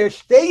Shimon Omer,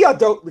 shtei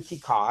yadot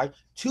l'kikar,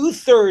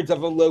 2/3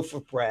 of a loaf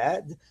of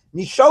bread,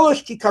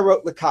 nisholosh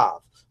kikarot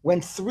l'kav,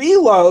 when 3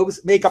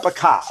 loaves make up a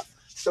kav.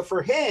 So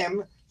for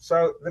him,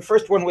 so the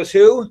first one was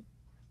who?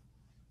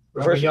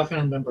 Rabbi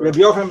Yochanan ben Broka. Rabbi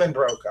Yochanan ben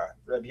Broka.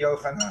 Rabbi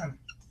Yochanan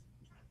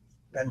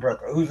ben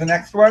Broka. Who's the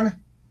next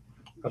one?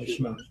 Rabbi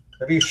Shimon.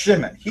 Rabbi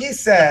Shimon. He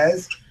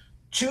says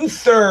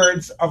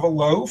 2/3 of a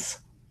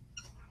loaf.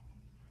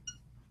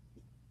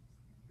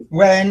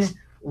 When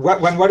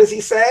what does he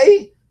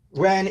say?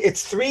 When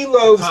it's 3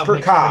 loaves per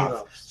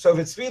kav. So if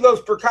it's 3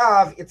 loaves per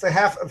kav, it's a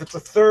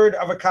 1/3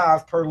 of a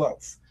kav per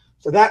loaf.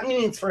 So that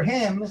means for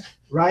him,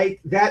 right?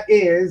 That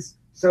is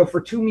so for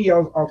 2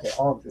 meals. Okay,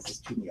 all of this is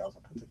 2 meals.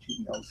 I'll put the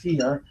 2 meals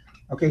here.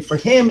 Okay, for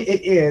him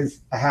it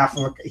is a half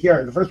of a.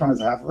 Here, the first one is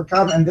a half of a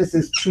kav, and this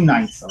is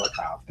 2/9 of a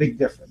kav. Big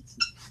difference.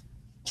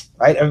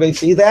 Right? Everybody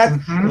see that?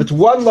 Mm-hmm. If it's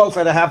 1 loaf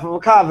at a half of a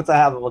kav, it's a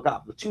half of a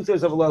kav. But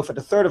 2/3 of a loaf at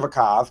a 1/3 of a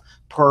kav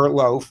per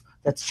loaf,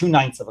 that's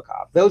 2/9 of a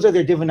kav. Those are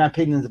their different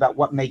opinions about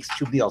what makes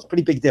 2 meals.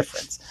 Pretty big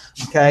difference.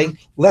 Okay?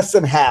 Less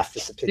than half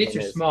this opinion. These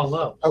are small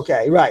loaves.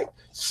 Okay, right.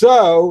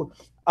 So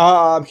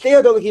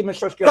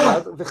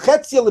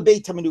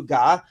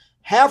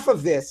half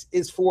of this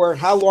is for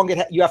how long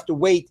you have to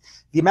wait.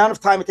 The amount of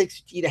time it takes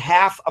you to eat a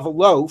half of a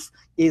loaf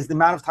is the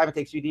amount of time it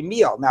takes you to eat a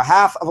meal. Now,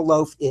 half of a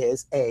loaf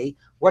is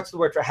what's the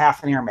word for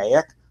half in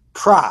Aramaic?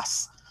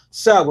 Pras.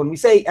 So when we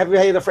say every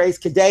day the phrase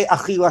kedei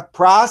achilat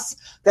pras,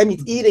 that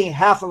means eating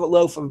half of a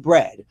loaf of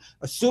bread.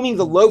 Assuming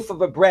the loaf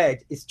of a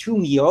bread is 2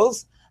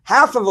 meals,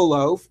 half of a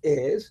loaf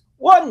is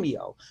 1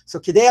 meal. So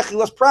kedei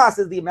achilas pras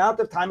is the amount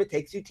of time it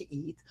takes you to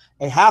eat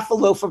a half a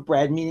loaf of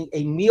bread, meaning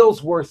a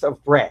meal's worth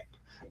of bread.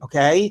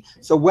 Okay,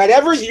 so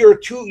whatever your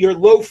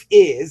loaf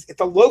is,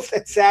 it's a loaf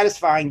that's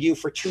satisfying you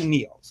for 2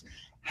 meals.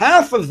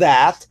 Half of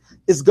that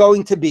is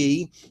going to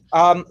be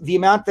the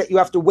amount that you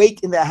have to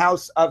wait in the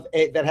house of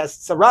that has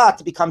tzara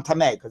to become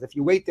tameh. Because if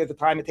you wait there the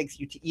time it takes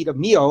you to eat a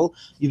meal,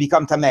 you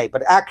become tameh.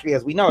 But actually,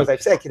 as we know, as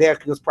I've said, kedei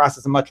achilas pras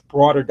is a much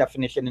broader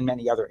definition in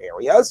many other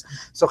areas.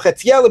 So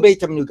chetzia lebeit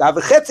hamnuga,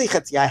 v'chetzi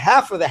chetzia,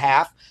 half of the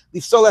half,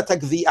 lifsolat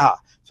hagvi'ah.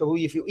 So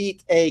if you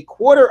eat a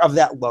quarter of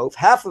that loaf,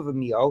 half of a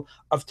meal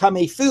of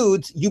tameh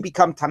foods, you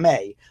become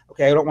tameh.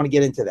 Okay, I don't want to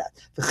get into that.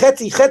 The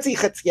chetzi,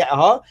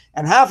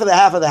 and half of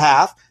the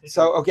half.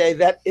 So okay,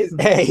 that is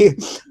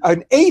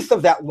an eighth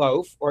of that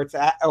loaf, or it's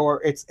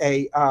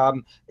a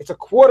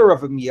quarter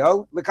of a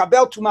meal.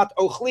 L'kabel tumat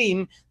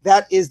ochlim,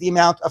 that is the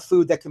amount of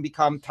food that can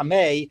become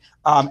tameh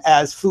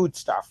as food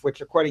stuff,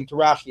 which according to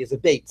Rashi is a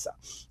beitza.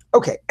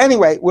 Okay,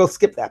 anyway, we'll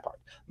skip that part.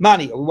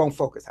 Mani, we won't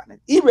focus on it.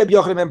 Reb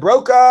Yochanan ben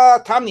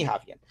Broka, Tamni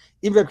Havyan.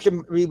 Reb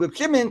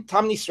Shimon,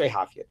 Tamni Srei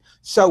Havyan.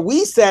 So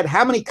we said,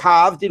 how many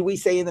kav did we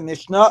say in the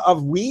Mishnah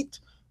of wheat?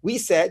 We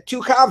said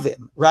 2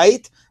 kavim,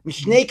 right?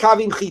 Mishnei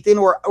kavim chitin,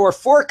 or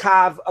 4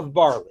 kav of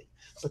barley.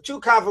 So 2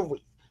 kav of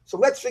wheat. So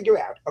let's figure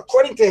out.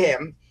 According to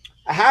him,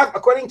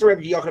 according to Reb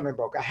Yochanan ben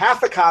Broka,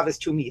 half a kav is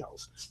 2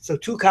 meals. So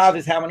 2 kav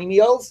is how many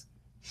meals?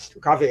 2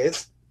 kav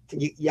is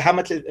how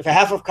much? If a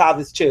half of kav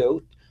is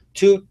 2.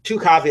 2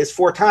 kav is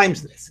 4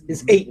 times this,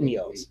 is 8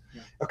 meals.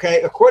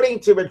 Okay, according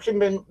to Reb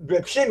Shimon,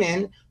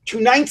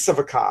 2/9 of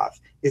a kav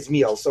is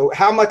meals. So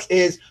how much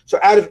is, so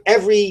out of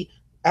every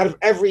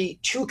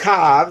 2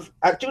 kav,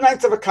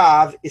 2/9 of a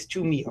kav is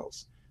 2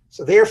 meals.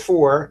 So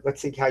therefore,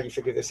 let's see how you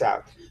figure this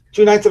out.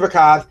 2/9 of a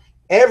kav,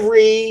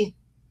 every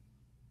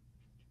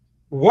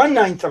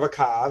 1/9 of a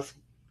kav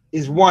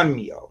is 1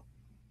 meal.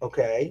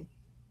 Okay,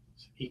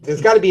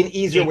 there's got to be an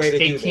easier way to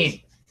do this.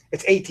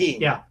 It's 18.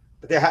 Yeah.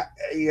 But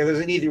there's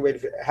an easier way to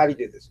figure. How do you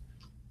do this?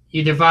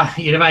 You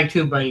divide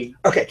 2 by.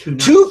 Okay,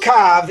 2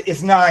 kav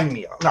is 9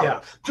 meal. No,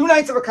 yeah.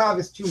 2/9 of a kav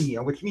is 2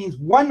 meal, which means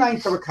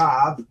 1/9 of a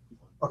kav.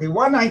 Okay,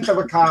 1/9 of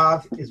a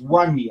kav is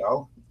 1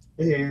 meal.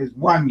 Is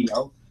 1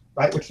 meal,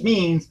 right? Which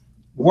means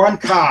 1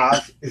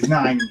 kav is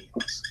 9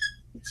 meals.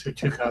 So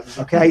 2 kav.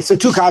 Okay, so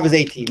 2 kav is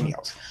 18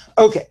 meals.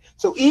 Okay,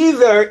 so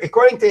either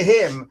according to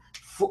him,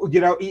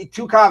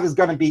 2 kav is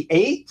going to be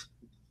 8,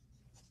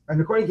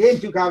 and according to him,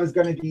 2 kav is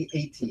going to be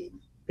 18.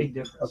 Big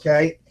difference.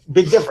 Okay,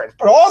 big difference.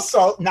 But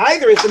also,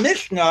 neither is the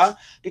Mishnah,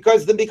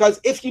 because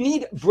if you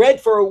need bread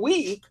for a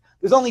week,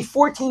 there's only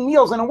 14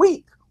 meals in a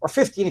week, or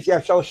 15 if you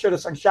have Shalosh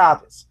Shudas on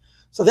Shabbos.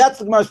 So that's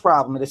the most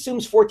problem. It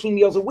assumes 14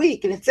 meals a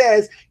week, and it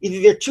says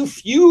either they're too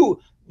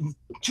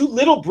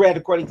little bread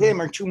according to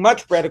him, or too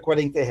much bread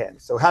according to him.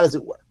 So how does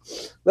it work?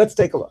 Let's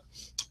take a look.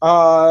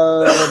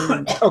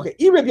 Okay,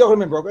 Reb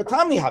Yochanan ben Broka,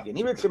 Tamni Havyan.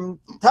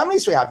 Tamni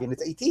Srei Havyan,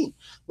 it's 18.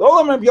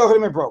 Lolam Reb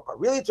Yochanan ben Broka.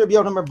 Really, it's Reb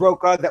Yochanan ben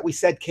Broka that we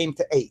said came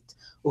to 8.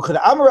 It's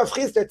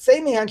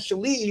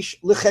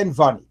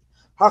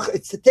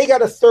to take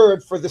out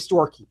 1/3 for the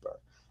storekeeper.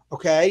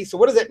 Okay, so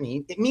what does that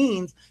mean? It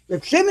means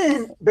Reb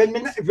Yochanan ben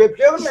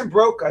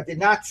Broka did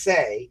not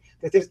say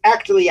that there's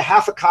actually a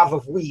half a kav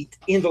of wheat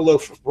in the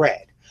loaf of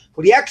bread.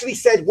 What he actually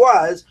said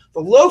was the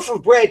loaf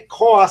of bread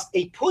cost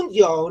a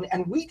pundion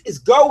and wheat is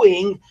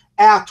going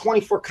at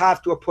 24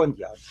 kav to a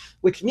pundion,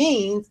 which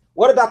means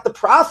what about the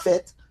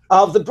profit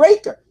of the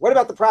breaker? What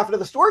about the profit of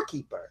the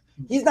storekeeper?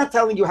 He's not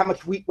telling you how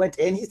much wheat went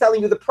in. He's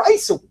telling you the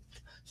price of wheat.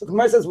 So the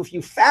Gemara says, well, if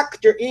you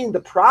factor in the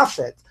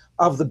profit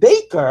of the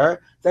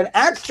baker, then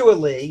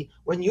actually,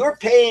 when you're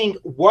paying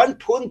 1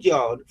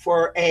 pundion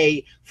for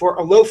a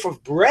loaf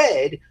of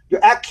bread,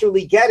 you're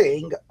actually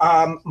getting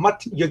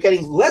you're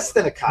getting less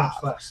than a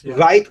kav,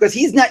 right? Because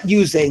he's not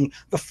using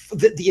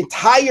the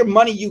entire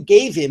money you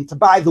gave him to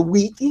buy the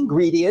wheat, the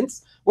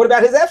ingredients. What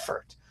about his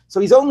effort? So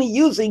he's only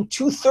using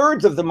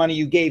 2/3 of the money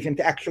you gave him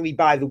to actually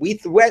buy the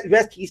wheat. The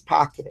rest he's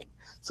pocketing.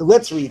 So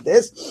let's read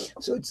this.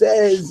 So it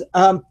says,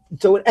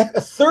 so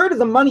a third of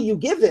the money you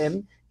give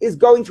him is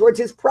going towards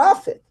his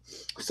profit.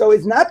 So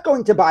he's not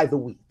going to buy the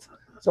wheat.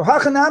 So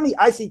Hachanami,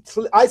 I see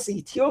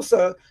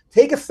Tilsa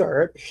take a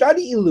third,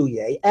 Shadi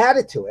Iluye, add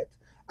it to it.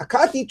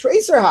 Akati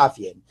Tracer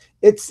Hafyin.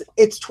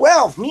 It's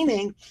 12,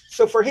 meaning,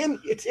 so for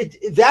him, it's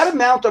that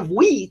amount of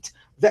wheat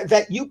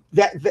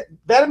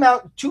that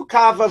amount, 2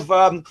 kav of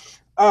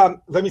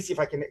let me see if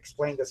I can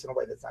explain this in a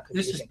way that's not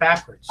confusing. This is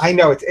backwards. I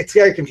know, it's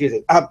very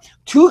confusing.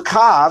 2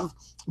 kav,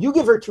 you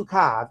give her 2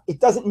 kav, it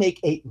doesn't make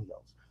 8 meals.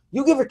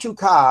 You give her 2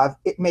 kav,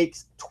 it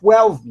makes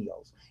 12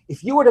 meals.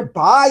 If you were to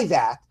buy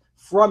that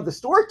from the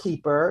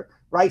storekeeper,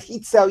 right,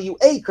 he'd sell you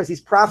 8 because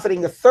he's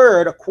profiting a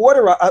third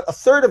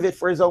of it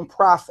for his own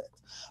profit.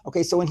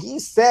 Okay, so when he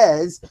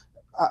says,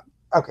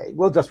 okay,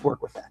 we'll just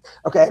work with that.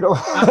 Okay,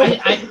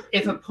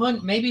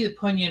 maybe the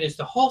punyan is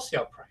the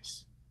wholesale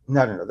price.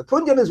 No. The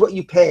punyan is what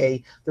you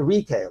pay the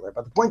retailer,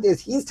 but the point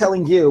is he's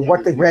telling you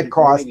what the bread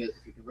costs. If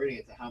you're converting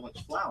it to how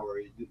much flour,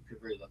 you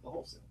convert it at the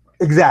wholesale price.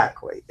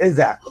 Exactly.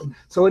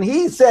 So when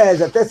he says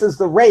that this is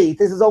the rate,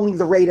 this is only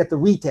the rate at the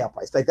retail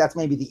price. Like that's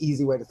maybe the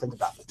easy way to think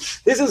about it.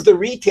 This is the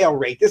retail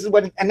rate. This is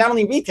what, and not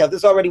only retail,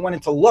 this already went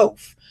into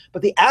loaf.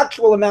 But the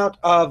actual amount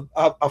of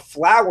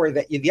flour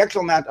the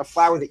actual amount of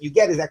flour that you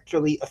get is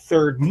actually a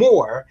third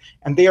more,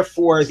 and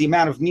therefore the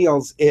amount of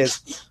meals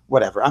is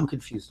whatever. I'm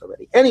confused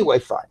already. Anyway,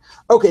 fine.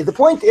 Okay, the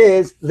point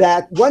is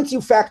that once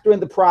you factor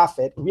in the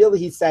profit, really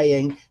he's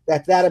saying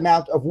that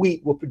amount of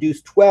wheat will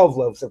produce 12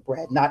 loaves of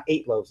bread, not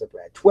 8 loaves of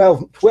bread.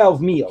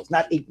 12 meals,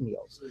 not 8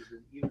 meals. So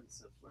even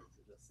simpler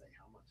to just say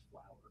how much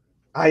flour.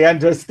 I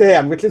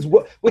understand, which is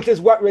what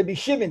Rabbi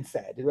Shimon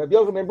said. Rabbi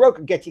Yochanan ben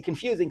Broka gets you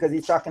confusing because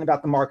he's talking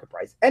about the market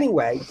price.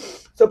 Anyway,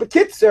 so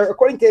B'kitzer,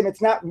 according to him,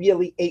 it's not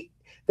really 8.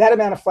 That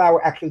amount of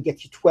flour actually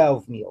gets you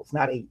 12 meals,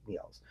 not 8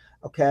 meals.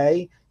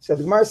 Okay, so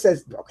the Gemara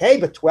says, okay,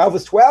 but 12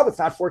 is 12. It's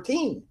not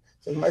 14.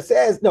 So the Gemara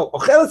says, no.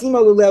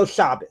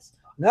 Shabbos.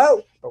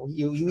 No, but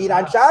you eat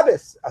on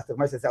Shabbos. The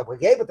Gemara says,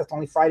 okay, but that's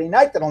only Friday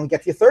night. That only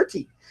gets you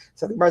 13.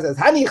 So the Gemara says,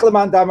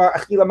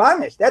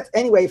 that's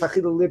anyway if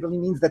achila literally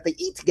means that they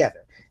eat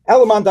together.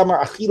 Elaman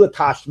damar achila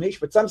tashmish,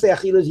 but some say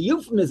achila is a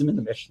euphemism in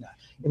the Mishnah.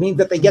 It means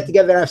that they get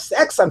together and have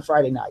sex on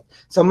Friday night.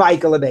 So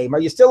Michael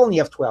Abeimar, you still only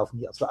have 12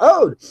 meals.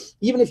 So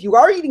even if you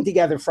are eating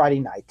together Friday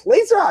night,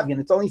 laser avian,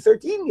 it's only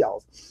 13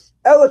 meals.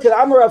 Elakan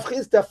amar of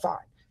Chizda, fine.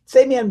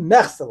 Say man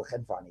mechsel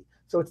chenvani.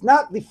 So it's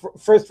not the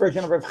first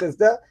version of Rav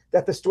Chizda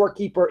that the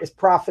storekeeper is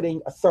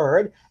profiting a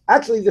third.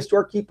 Actually, the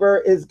storekeeper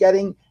is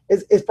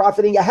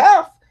profiting a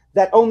half.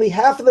 That only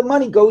half of the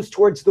money goes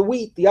towards the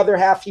wheat, the other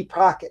half he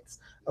pockets.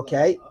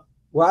 Okay,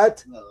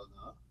 what?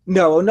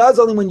 No, is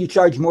only when you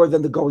charge more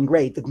than the going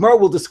rate. The Gemara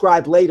will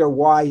describe later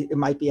why it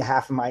might be a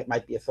half and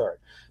might be a third.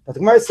 But the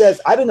Gemara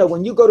says, I don't know,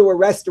 when you go to a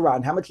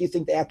restaurant, how much do you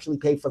think they actually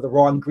pay for the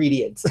raw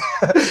ingredients?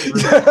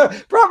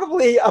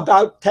 Probably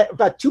about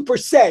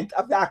 2%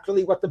 of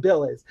actually what the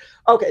bill is.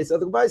 Okay, so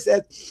the Gemara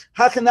says,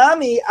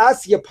 Hakanami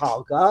asya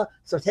palga,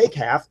 so take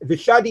half,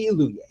 vishadi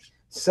iluye.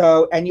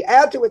 So, and you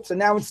add to it, so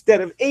now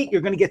instead of 8,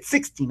 you're going to get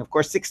 16. Of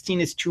course,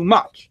 16 is too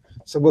much.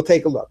 So we'll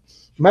take a look.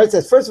 Gemara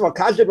says, first of all,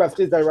 Kajid Rav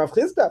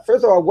Chizda.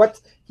 First of all, what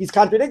he's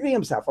contradicting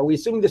himself. Are we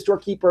assuming the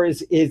storekeeper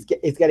is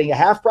getting a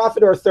half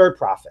profit or a third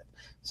profit?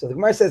 So the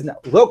Gemara says, no.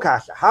 Lo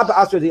kasha. Haba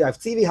asr de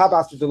yavtzivi,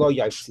 haba asr de lo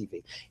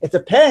yavtzivi. It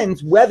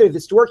depends whether the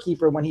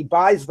storekeeper, when he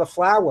buys the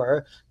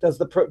flour, does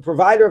the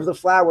provider of the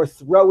flour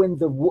throw in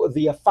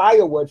the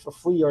firewood for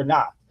free or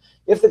not?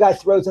 If the guy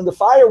throws in the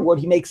firewood,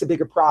 he makes a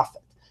bigger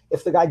profit.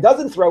 If the guy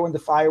doesn't throw in the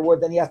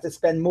firewood, then he has to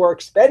spend more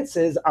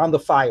expenses on the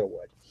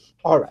firewood.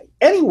 All right.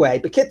 Anyway,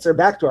 Bekitzer,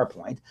 back to our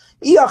point.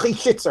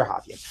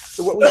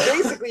 So what we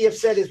basically have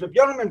said is, Rabbi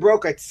Yochanan ben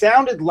Broka, it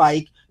sounded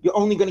like you're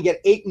only going to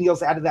get 8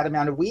 meals out of that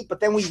amount of wheat,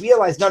 but then we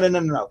realized,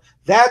 no.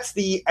 That's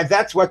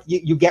what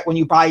you get when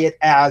you buy it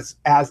as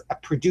a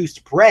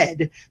produced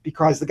bread,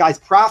 because the guy's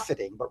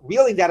profiting. But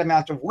really, that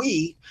amount of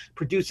wheat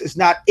produces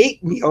not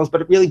 8 meals, but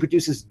it really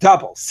produces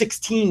double,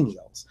 16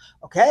 meals.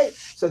 Okay,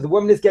 so the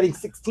woman is getting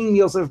 16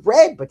 meals of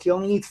bread, but she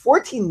only needs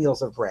 14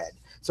 meals of bread.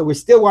 So we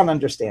still want to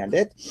understand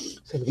it.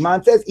 So the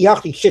Gemara says,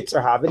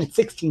 it's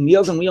 16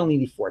 meals and we only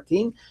need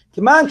 14.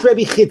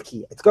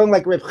 It's going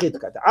like Reb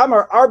Chidka.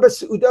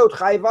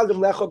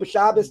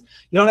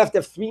 You don't have to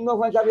have 3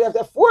 meals on Shabbos, you have to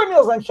have 4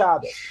 meals on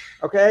Shabbos.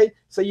 Okay?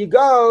 So you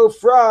go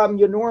from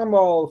your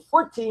normal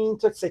 14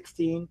 to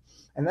 16.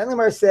 And then the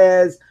Gemara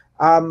says,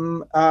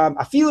 afilu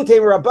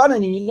temer rabbanan,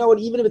 and you know what?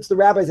 Even if it's the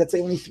rabbis that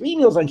say only 3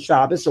 meals on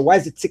Shabbos, so why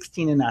is it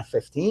 16 and not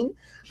 15?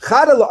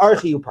 Chada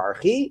la'archi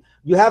uparchi.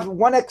 You have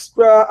one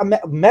extra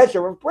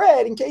measure of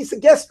bread in case a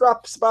guest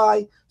drops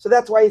by, so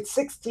that's why it's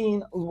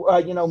 16,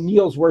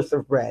 meals worth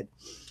of bread.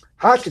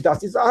 Now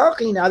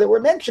that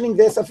we're mentioning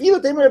this,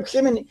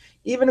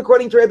 even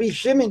according to Rabbi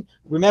Shimon,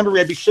 remember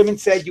Rabbi Shimon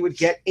said you would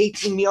get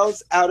 18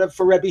 meals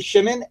for Rabbi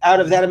Shimon out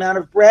of that amount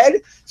of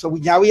bread. So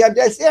now we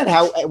understand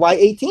why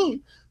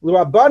 18.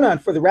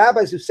 L'Rabbanan, for the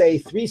rabbis who say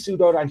 3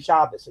 sudot on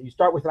Shabbos, so you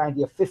start with an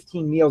idea of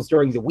 15 meals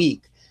during the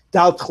week.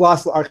 Dal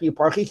tlas l'archi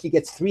uparchi, she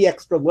gets 3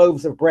 extra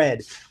loaves of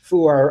bread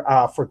for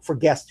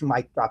guests who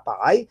might drop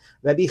by.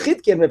 Rabbi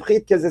Chitkin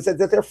says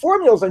that there are 4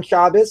 meals on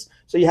Shabbos,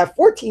 so you have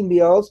 14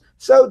 meals.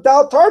 So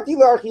dal tarti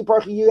l'archi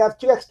uparchi, you have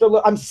 2 extra.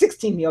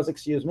 16 meals,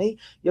 excuse me.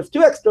 You have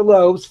 2 extra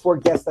loaves for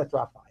guests that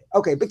drop by.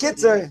 Okay, but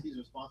kids are. He's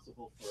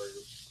responsible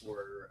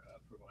for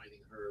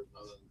providing her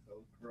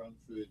own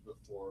food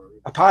before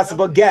A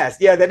possible guest.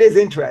 Yeah, that is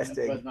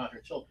interesting. But not her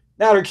children.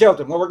 Not her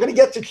children. Well, we're going to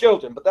get to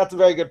children, but that's a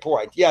very good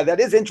point. Yeah, that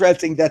is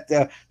interesting that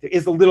there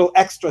is a little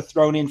extra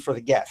thrown in for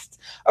the guests.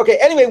 Okay,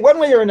 anyway, one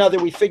way or another,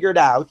 we figured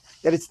out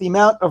that it's the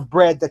amount of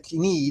bread that she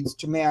needs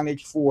to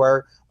manage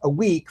for a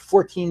week,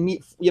 14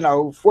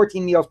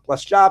 meals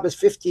plus Shabbos,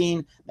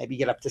 15, maybe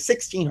get up to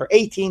 16 or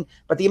 18,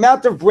 but the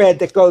amount of bread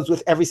that goes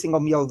with every single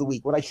meal of the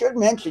week. What I should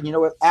mention,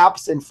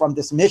 absent from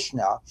this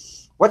Mishnah,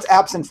 what's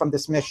absent from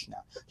this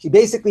Mishnah? She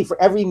basically,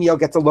 for every meal,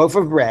 gets a loaf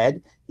of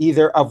bread,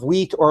 either of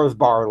wheat or of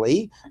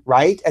barley,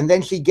 right? And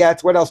then she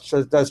gets, what else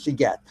does she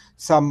get?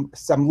 Some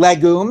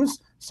legumes,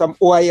 some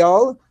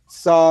oil,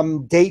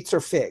 some dates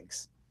or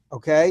figs,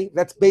 okay?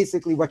 That's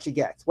basically what she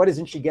gets. What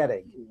isn't she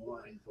getting?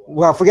 Wine.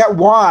 Well, forget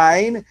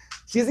wine.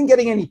 She isn't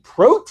getting any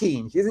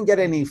protein. She isn't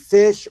getting any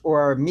fish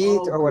or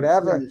meat or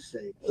whatever.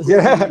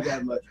 Yeah.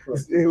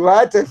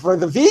 What? For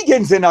the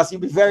vegans in us,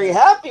 you'd be very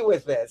happy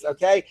with this,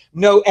 okay?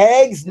 No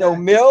eggs, no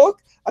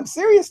milk. I'm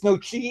serious, no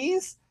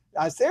cheese.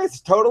 I'm serious,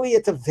 totally.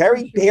 It's a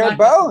very bare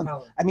bone.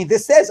 I mean,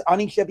 this says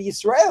Ani Shebi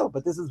Yisrael,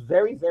 but this is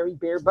very, very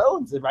bare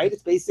bones, right?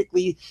 It's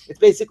basically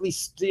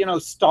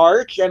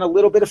starch and a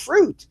little bit of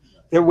fruit.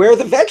 Where are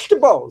the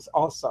vegetables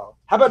also?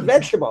 How about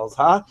vegetables,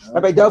 huh? Okay.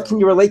 Rabbi Dov, can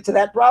you relate to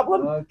that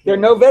problem? Okay. There are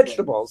no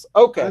vegetables.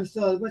 Okay.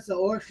 So what's the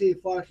orchi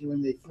farshi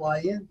when they fly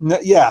in? No,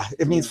 yeah,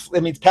 it means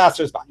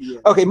passersby. Yeah.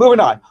 Okay,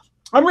 moving on.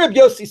 I'm Reb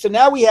Yossi. So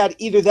now we had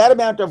either that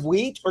amount of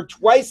wheat or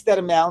twice that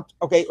amount,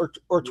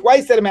 or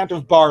twice that amount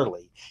of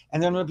barley.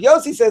 And then Reb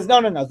Yossi says,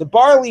 no. The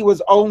barley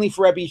was only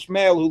for Rabbi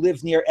Ishmael, who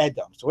lives near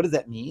Edom. So what does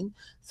that mean?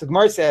 So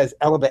Gemara says,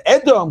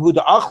 Edom, who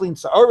the achlin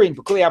sa'orin,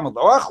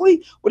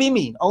 what do you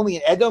mean? Only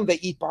in Edom they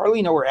eat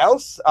barley, nowhere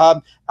else?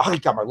 The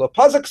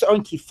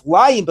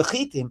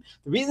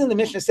reason the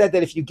Mishnah said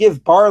that if you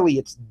give barley,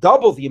 it's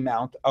double the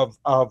amount of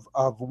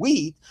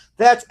wheat,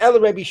 that's El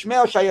Rabbi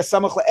Ishmael Shaya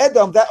Samach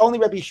Edom. That only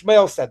Rabbi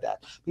Ishmael said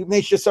that.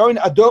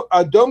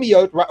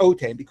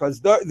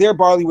 Because their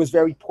barley was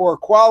very poor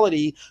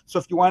quality. So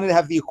if you wanted to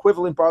have the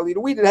equivalent barley to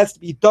wheat, it has to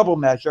be double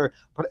measure.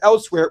 But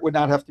elsewhere, it would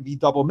not have to be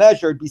double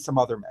measure. It'd be some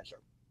other measure.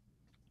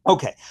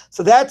 Okay,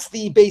 so that's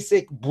the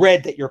basic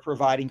bread that you're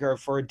providing her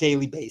for a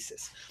daily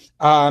basis,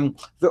 or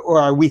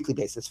a weekly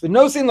basis. For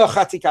nosin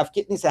lachatikav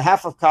kitnis, a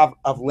half of kav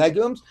of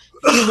legumes.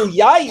 Ilu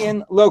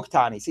yayin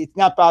loktani. See, it's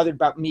not bothered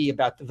about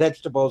the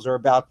vegetables or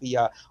about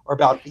the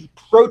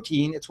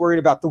protein. It's worried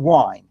about the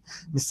wine.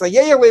 This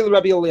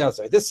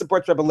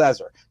supports Rebbe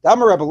Lezer.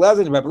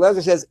 Rebbe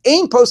Lezer says,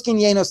 "Ein poskin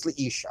yenos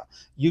leisha."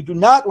 You do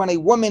not, when a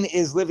woman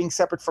is living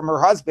separate from her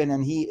husband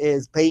and he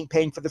is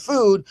paying for the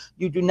food,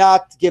 you do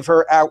not give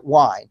her out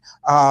wine.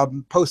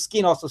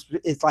 Poskin also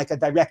is like a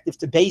directive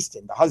to Beis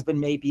Din. The husband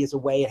maybe is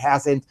away; it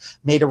hasn't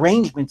made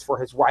arrangements for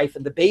his wife,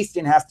 and the Beis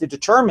Din has to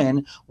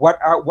determine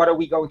what are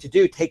we going to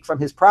do, take from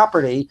his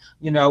property,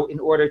 in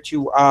order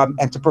to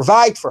and to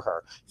provide for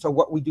her. So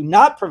what we do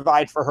not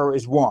provide for her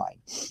is wine.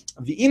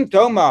 V'im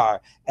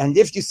tomar, and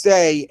if you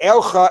say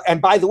elcha,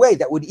 and by the way,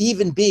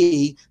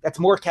 that's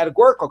more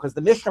categorical because the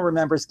Mishnah,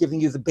 remember, is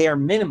giving you the bare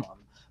minimum.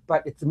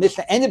 But the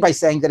Mishnah ended by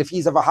saying that if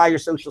he's of a higher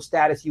social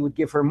status, you would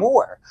give her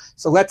more.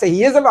 So let's say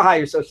he is of a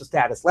higher social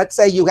status. Let's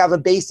say you have a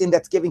Beis Din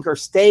that's giving her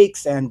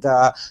steaks and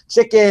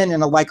chicken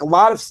and a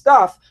lot of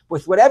stuff.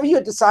 With whatever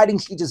you're deciding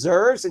she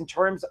deserves in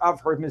terms of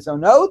her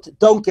mizonot,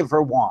 don't give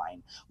her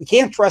wine. We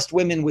can't trust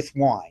women with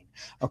wine.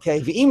 Okay,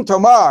 v'im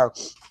tomar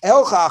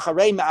elcha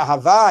acharei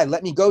ma'ahavai.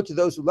 Let me go to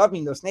those who love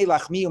me. Nosnei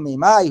lachmi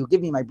u'meimai, who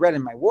give me my bread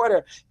and my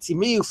water.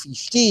 Tzimri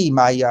u'fishti,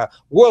 my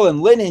wool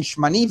and linen.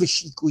 Shmani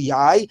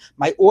v'shikuyai,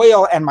 my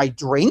oil and my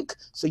drink.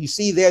 So you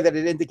see there that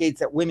it indicates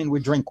that women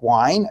would drink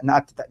wine.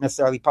 Not that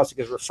necessarily pasuk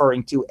is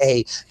referring to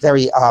a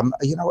very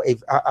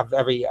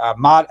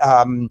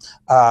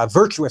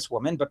virtuous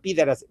woman, but be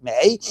that as it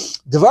may.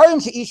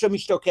 Devarim she'isha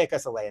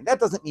mishtokekas alein. That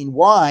doesn't mean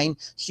wine.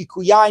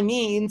 Shikuyai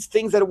means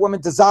things that a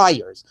woman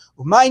desires.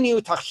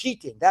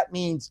 That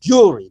means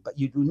jewelry, but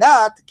you do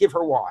not give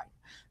her wine.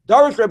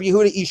 Darish Rabbi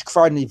Yehuda ish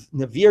kfar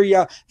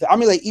neviria, the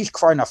Amile ish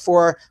kfar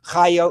nafor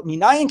chayo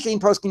minayin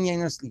shein poskin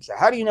yenos lisha.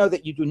 How do you know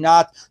that you do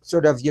not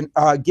sort of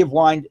give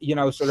wine?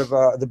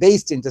 The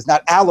Beis Din does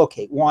not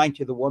allocate wine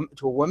to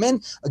a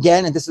woman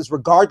again, and this is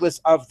regardless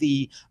of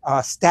the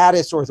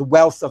status or the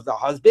wealth of the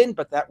husband,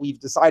 but that we've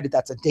decided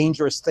that's a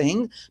dangerous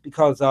thing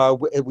because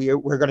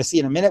we're going to see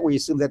in a minute. We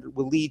assume that it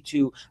will lead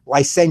to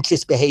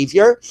licentious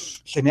behavior.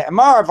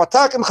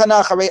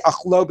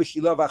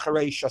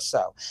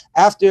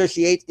 After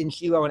she ate in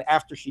Shiloh and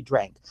after she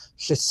drank.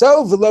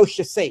 Shaso velo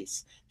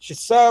shaseis.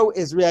 Shaso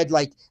is read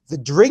like the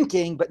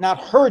drinking, but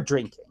not her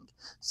drinking.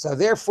 So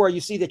therefore, you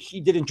see that she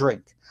didn't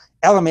drink.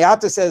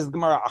 Elameata says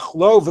Gemara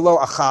achlo velo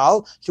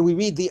achal. Should we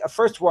read the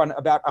first one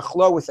about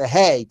achlo with a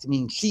hey to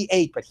mean she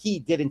ate but he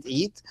didn't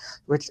eat?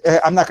 Which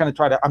I'm not going to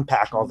try to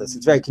unpack all this.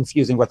 It's very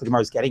confusing what the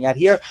Gemara is getting at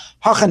here.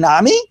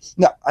 Hachanami?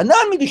 No.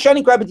 Anami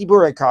b'shani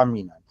krabetibure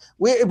kamrinan.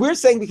 We're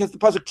saying because the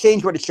pasuk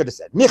changed what it should have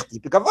said. Michti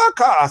b'gavah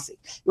ka'asi.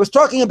 It was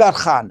talking about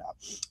Chana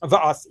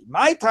va'asi.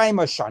 My time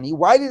of Shani.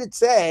 Why did it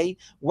say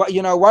what?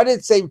 Why did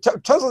it say?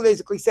 Tosel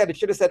basically said it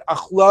should have said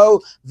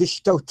achlo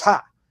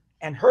vishtota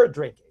and her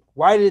drinking.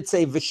 Why did it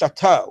say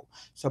vishato?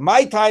 So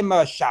my time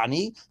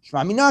Shani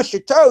shmamina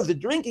shato the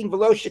drinking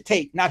velo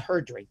shatate, not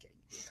her drinking.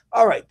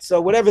 All right.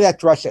 So whatever that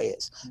drasha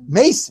is,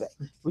 meisve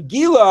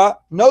regila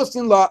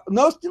nosin la.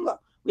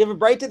 We have a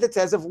braita that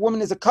says if a woman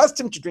is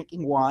accustomed to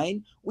drinking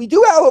wine, we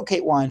do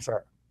allocate wine for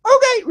her.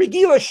 Okay,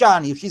 regila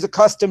shani. If she's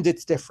accustomed,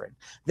 it's different.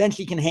 Then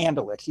she can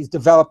handle it. She's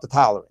developed the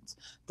tolerance.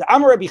 The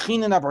Amar Rabbi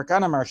Chinan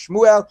Abarkan Amar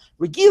Shmuel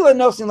regila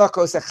nosin la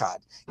kos echad.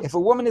 If a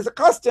woman is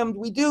accustomed,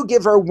 we do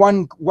give her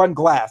one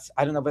glass.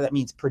 I don't know what that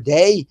means per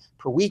day,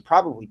 per week,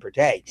 probably per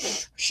day.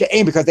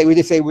 She'ain, because they would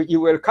just say you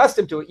were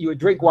accustomed to it, you would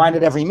drink wine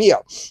at every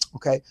meal.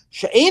 Okay.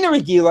 She'ain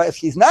regila, if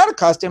she's not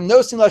accustomed,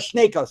 nosin la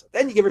shnekos.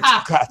 Then you give her 2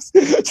 cups.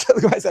 So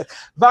the guy says,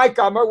 "My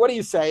kamar, what are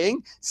you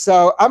saying?"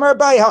 So Amar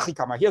Bai Hachi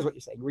kamar. Here's what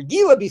you're saying: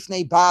 regila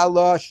bifnei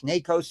bala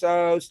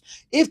shnekosos.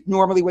 If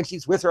normally when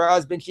she's with her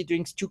husband, she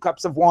drinks 2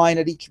 cups of wine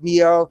at each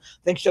meal.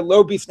 Then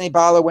shalo bifnei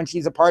bala when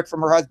she's apart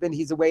from her husband,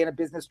 he's away on a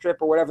business trip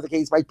or whatever the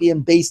case might be,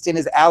 and Beis Din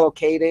is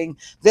allocating.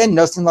 Then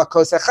nosin la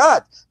kos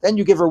echad. Then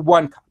you give her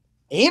 1 cup.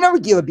 If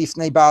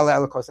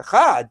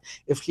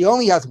she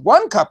only has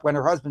 1 cup when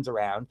her husband's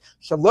around,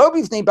 you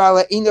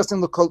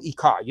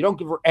don't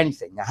give her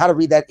anything. Now, how to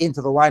read that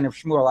into the line of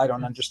Shmuel, I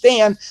don't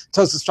understand.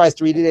 Tosfos tries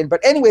to read it in.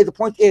 But anyway, the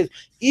point is,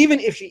 even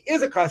if she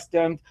is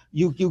accustomed,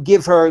 you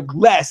give her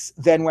less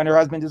than when her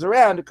husband is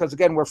around, because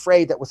again, we're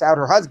afraid that without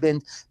her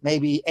husband,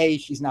 maybe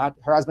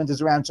her husband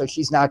is around, so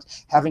she's not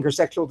having her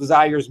sexual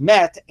desires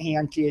met,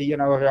 and she,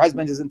 her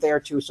husband isn't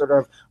there to sort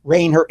of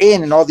rein her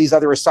in, and all these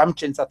other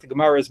assumptions that the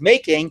Gemara is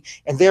making.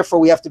 And therefore,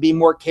 we have to be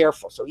more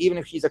careful. So even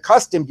if she's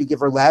accustomed, you give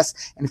her less.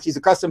 And if she's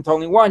accustomed to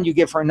only 1, you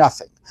give her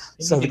nothing.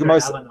 So the Gemara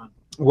says,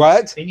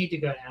 what? They need to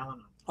go to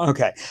Al-Anon.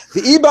 Okay.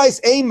 The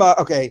Ibais Ema,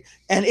 okay.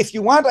 And if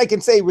you want, I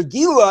can say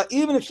Regila,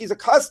 even if she's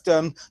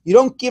accustomed, you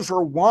don't give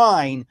her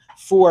wine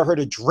for her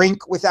to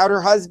drink without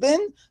her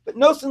husband, but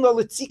nosin lo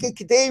letzika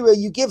kedera,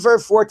 you give her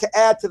to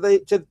add to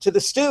the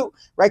stew,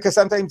 right? Because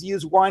sometimes you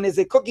use wine as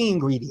a cooking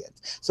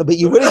ingredient. So, but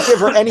you wouldn't give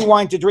her any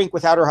wine to drink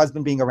without her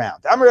husband being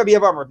around. The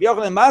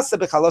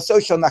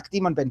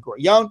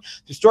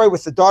story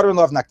with the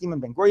daughter-in-law of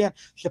Nakdiman ben Gurion.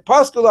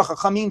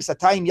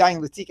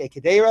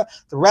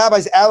 The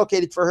rabbis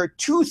allocated for her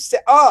 2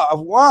 se'ah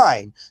of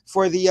wine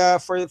for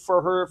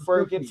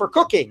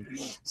cooking.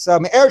 So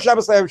Me'er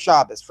Shabbos Le'er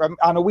Shabbos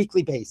on a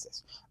weekly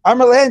basis.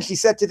 Amrlen, she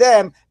said to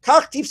them,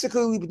 Kach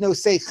tifsaku libno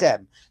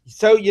seichem.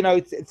 So,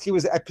 she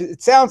was,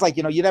 it sounds like,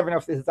 you never know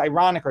if this is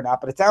ironic or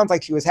not, but it sounds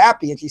like she was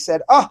happy. And she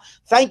said, "Oh,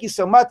 thank you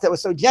so much. That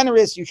was so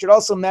generous. You should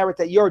also merit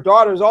that your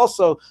daughters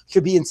also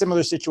should be in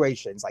similar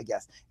situations," I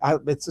guess.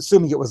 It's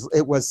assuming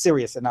it was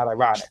serious and not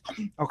ironic.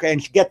 Okay,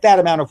 and she get that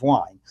amount of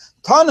wine.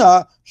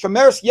 Tana,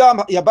 Shameres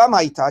Yabam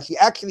Haita, she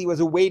actually was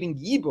awaiting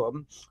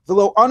Yibum,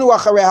 Velo Anu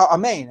Achareha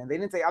Amen. And they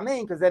didn't say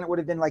Amen because then it would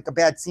have been like a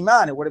bad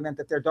siman. It would have meant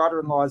that their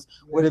daughter-in-laws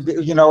would have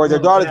been, or their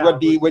daughters would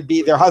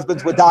be, their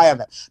husbands would die on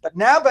them. But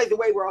now, by the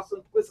way, we're also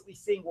implicitly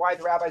seeing why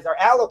the rabbis are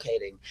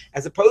allocating,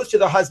 as opposed to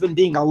the husband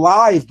being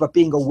alive but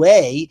being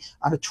away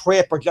on a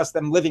trip or just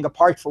them living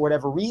apart for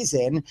whatever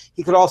reason,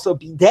 he could also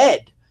be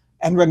dead.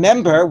 And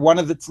remember, one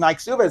of the T'nai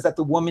Ksuva is that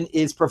the woman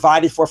is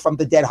provided for from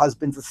the dead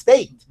husband's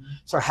estate.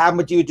 So how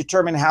would you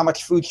determine how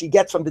much food she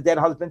gets from the dead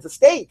husband's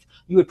estate?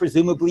 You would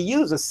presumably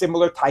use a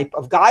similar type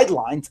of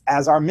guidelines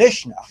as our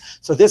Mishnah.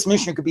 So this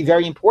Mishnah could be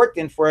very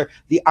important for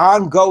the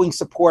ongoing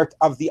support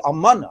of the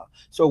almana.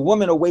 So a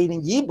woman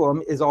awaiting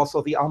Yibum is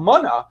also the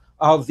almana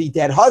of the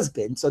dead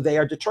husband, so they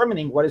are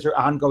determining what is her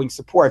ongoing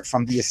support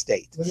from the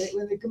estate.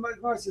 When the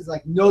Gemara says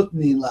like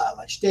notni la,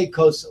 like shtei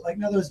kosa, like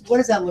in other words, what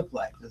does that look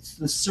like?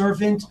 The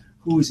servant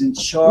who's in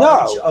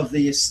charge No. of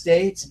the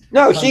estate?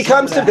 No, she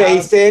comes to the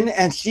house? Beis Din,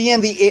 and she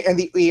and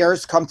the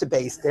heirs come to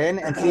Beis Din,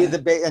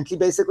 and she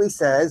basically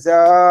says,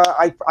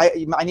 I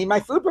need my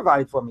food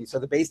provided for me. So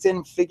the Beis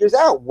Din figures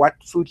out what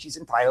food she's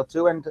entitled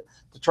to and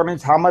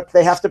determines how much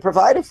they have to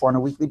provide her for on a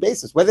weekly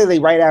basis. Whether they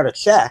write out a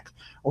check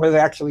or they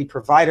actually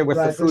provide her with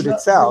the food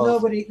itself.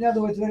 Nobody, in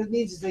other words, what it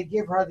means is they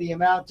give her the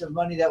amount of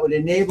money that would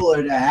enable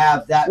her to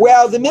have that.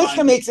 Well, the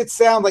Mishnah makes it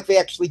sound like they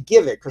actually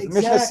give it, because the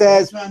Mishnah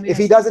says if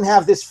he doesn't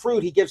have this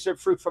fruit, he gives her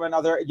fruit from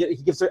another. He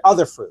gives her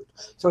other fruit.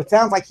 So it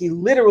sounds like he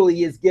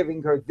literally is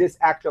giving her this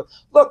actual.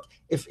 Look,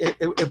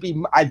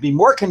 I'd be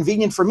more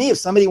convenient for me if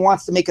somebody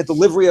wants to make a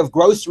delivery of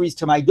groceries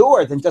to my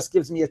door than just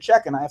gives me a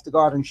check and I have to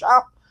go out and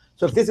shop.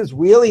 So if this is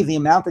really the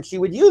amount that she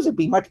would use, it'd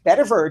be much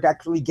better for her to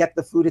actually get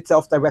the food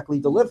itself directly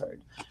delivered,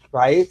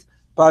 right?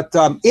 But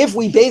if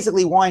we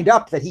basically wind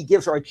up that he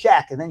gives her a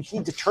check and then she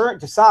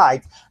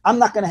decides, I'm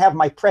not going to have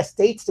my pressed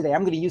dates today,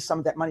 I'm going to use some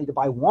of that money to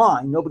buy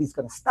wine, nobody's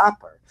going to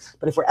stop her.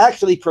 But if we're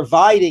actually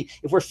providing,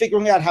 if we're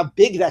figuring out how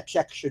big that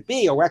check should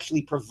be, or we're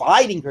actually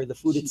providing her the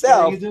food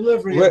itself.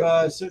 Delivery of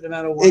a certain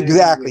amount of wine.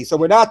 Exactly. So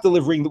we're not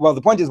delivering, well,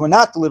 the point is we're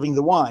not delivering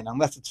the wine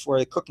unless it's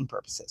for cooking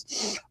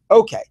purposes.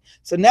 Okay,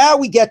 so now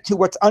we get to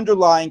what's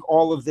underlying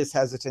all of this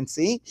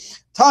hesitancy.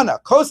 Tana,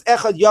 kos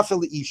echad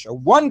yafel isha.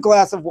 One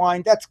glass of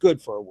wine, that's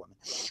good for a woman.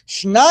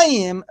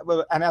 Shnayim,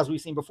 and as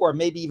we've seen before,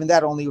 maybe even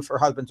that only if her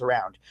husband's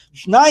around.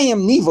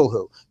 Shnayim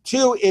nivolhu.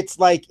 Two, it's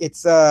like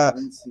it's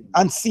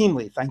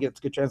unseemly. Thank you, it's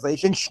a good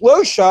translation.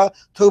 Shlosha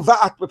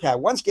tova'at b'peh.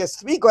 Once she has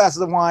 3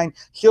 glasses of wine,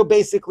 she'll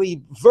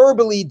basically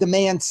verbally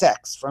demand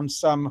sex from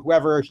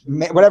whoever,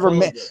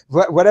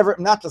 whatever,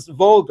 not just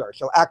vulgar.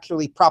 She'll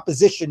actually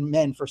proposition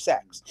men for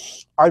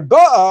sex.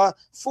 Arba'a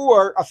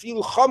for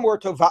afilu chamor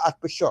tova'at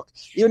b'shuk.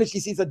 Even if she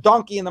sees a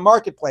donkey in the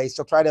marketplace,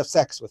 she'll try to have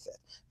sex with it.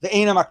 The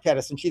Eina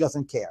Makpedes, and she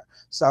doesn't care.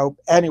 So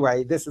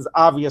anyway, this is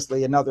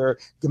obviously another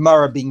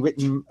Gemara being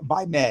written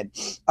by men.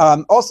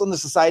 Also in the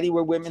society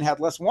where women had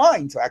less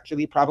wine, so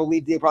actually they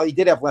probably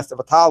did have less of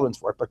a tolerance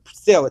for it, but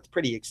still it's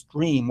pretty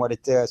extreme what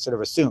it sort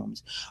of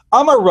assumes.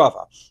 Amar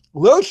Rava.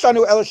 Lo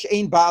shanu el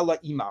she'ein ba'ala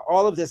ima.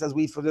 All of this, as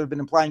we've sort of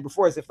been implying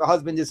before, is if the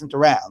husband isn't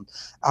around.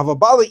 Ava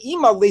ba'ala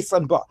ima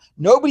leisan ba.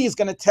 Nobody is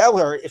going to tell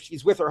her if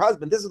she's with her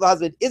husband. This is the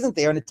husband isn't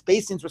there, and it's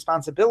Beis Din's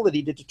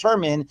responsibility to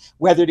determine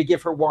whether to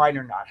give her wine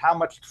or not, how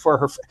much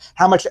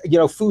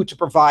food to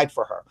provide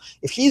for her.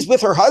 If she's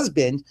with her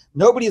husband,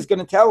 nobody is going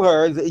to tell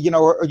her, her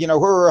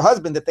or her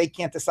husband that they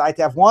can't decide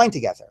to have wine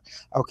together.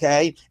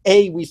 Okay,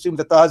 we assume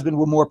that the husband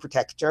will more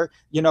protect her,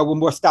 will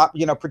more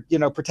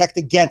protect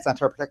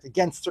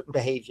against certain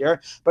behavior.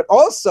 But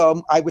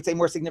also, I would say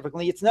more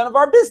significantly, it's none of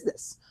our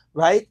business,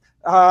 right?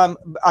 So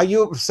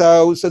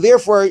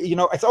therefore,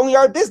 it's only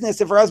our business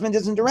if her husband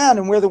isn't around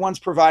and we're the ones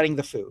providing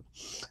the food.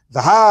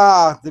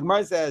 The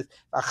Gemara says,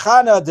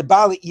 "Achana de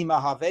bali ima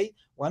have."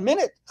 1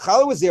 minute,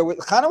 Chana was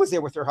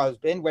there with her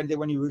husband when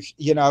he was,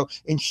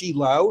 in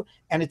Shiloh,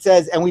 and it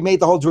says, and we made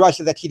the whole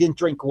drasha that she didn't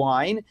drink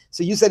wine.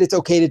 So you said it's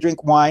okay to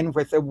drink wine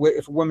if a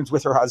woman's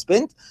with her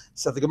husband.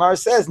 So the Gemara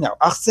says no.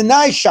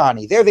 Achsenai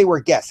shani, there they were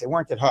guests; they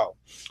weren't at home.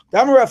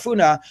 Damar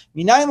Rafuna,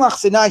 minayin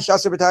lachsenai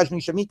shaser b'tash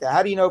mishamita.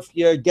 How do you know if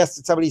you're a guest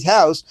at somebody's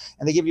house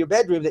and they give you a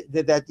bedroom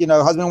that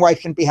husband and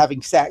wife shouldn't be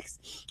having sex?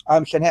 They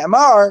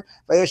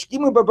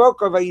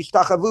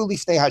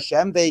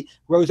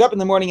rose up in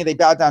the morning and they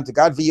bowed down to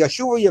God. They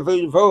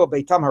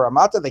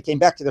came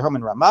back to their home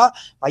in Ramah.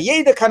 And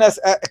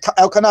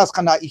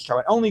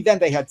only then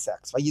they had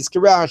sex.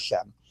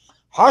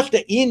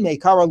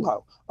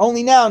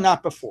 Only now,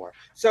 not before.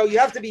 So you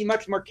have to be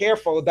much more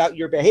careful about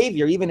your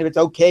behavior, even if it's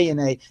okay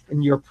in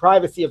your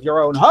privacy of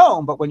your own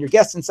home. But when you're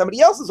guests in somebody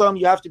else's home,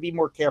 you have to be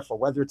more careful,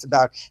 whether it's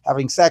about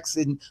having sex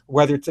and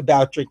whether it's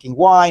about drinking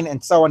wine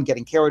and so on,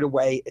 getting carried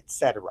away,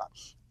 etc.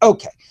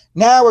 Okay,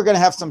 now we're going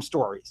to have some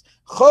stories.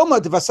 Choma,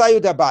 who was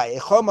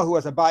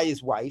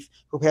Abaye's wife,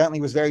 who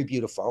apparently was very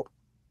beautiful.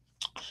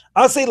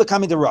 She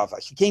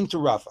came to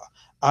Rava,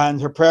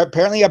 and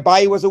apparently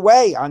Abaye was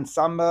away on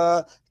some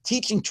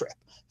teaching trip.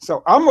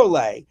 So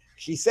Amrulay,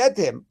 she said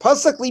to him,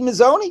 "Pasakli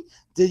mizoni,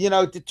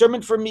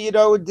 determine for me,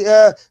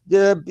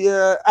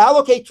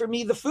 allocate for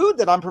me the food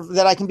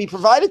that I can be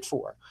provided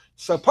for."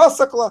 So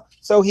pasakla,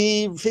 so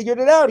he figured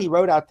it out. He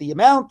wrote out the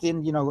amount,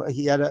 and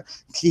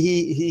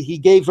he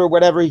gave her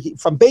whatever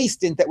from Beis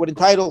Din that would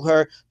entitle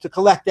her to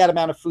collect that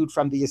amount of food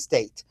from the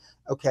estate.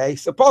 Okay,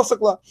 so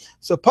pasakli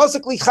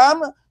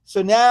chama.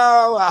 So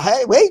now,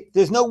 hey, wait,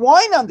 there's no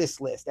wine on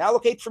this list.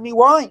 Allocate for me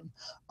wine.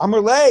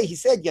 Amrulay, he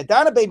said,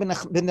 Yadana ben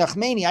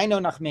Nachmani, I know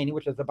Nachmani,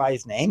 which is the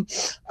buy's name.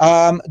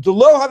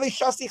 Dulo have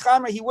shasi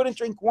chamer, he wouldn't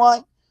drink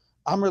wine.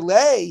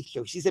 Amrulay,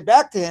 so she said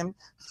back to him,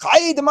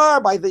 Chaye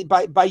Damar,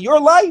 by your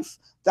life,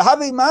 The have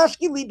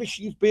mashkili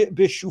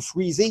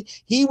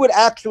b'shufrizi, he would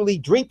actually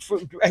drink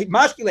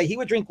mashkile. He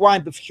would drink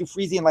wine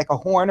b'shufrizi in like a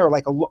horn or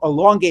like a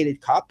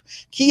elongated cup.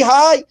 Ki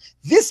high,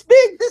 this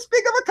big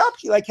of a cup.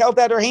 She like held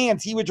out her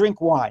hands. He would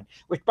drink wine,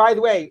 which, by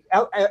the way,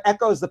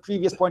 echoes the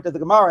previous point of the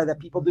Gemara that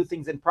people do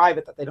things in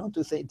private that they don't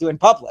do in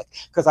public.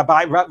 Because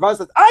Rav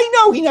says, I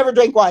know he never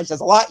drank wine. She says,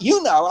 a lot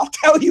you know. I'll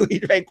tell you he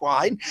drank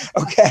wine.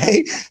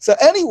 Okay. So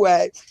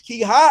anyway,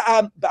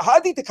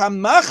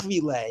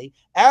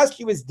 as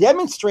she was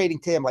demonstrating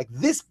to him like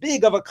this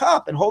big of a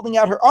cup and holding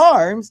out her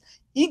arms,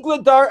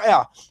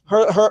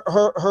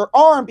 her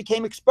arm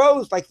became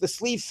exposed, like the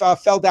sleeve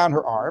fell down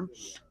her arm.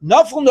 And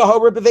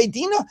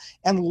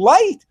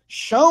light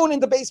shone in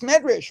the base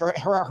medrash.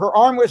 Her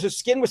arm her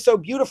skin was so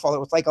beautiful. It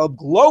was like a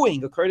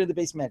glowing occurred in the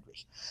base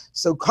medrash.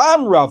 So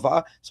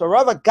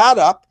Rava got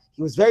up.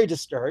 He was very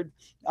disturbed.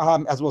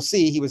 As we'll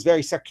see, he was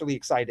very sexually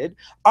excited.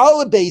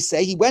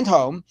 He went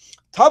home.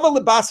 Tava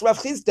lebas Rav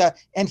Chizda,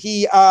 and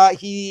he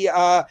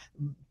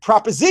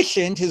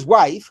propositioned his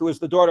wife, who was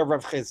the daughter of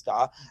Rav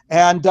Chizda,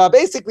 and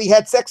basically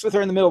had sex with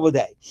her in the middle of the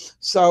day.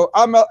 So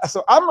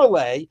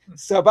Amrle,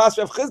 so Bas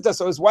Rav Chizda,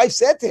 so his wife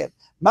said to him,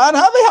 what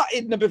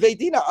happened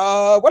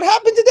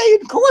today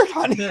in court,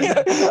 honey?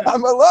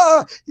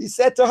 He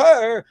said to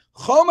her,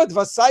 Chomad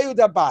Vasayud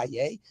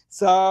Abaye.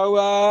 So,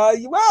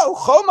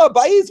 Choma,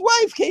 Abaye's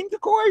wife, came to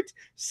court.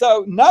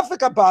 So,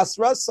 Nafika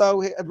Basra,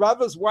 so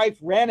Rava's wife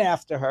ran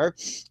after her.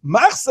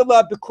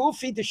 Machsala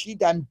Bekufi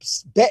Deshida,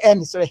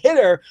 and sort of hit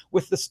her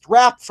with the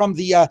strap from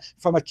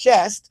a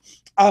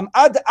chest.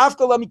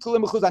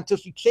 Until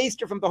she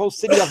chased her from the whole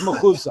city of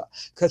Mechuzah,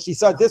 because she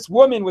thought this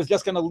woman was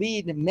just going to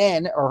lead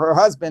men or her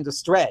husband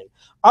astray.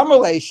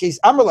 She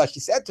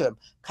said to him,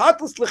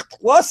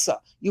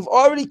 you've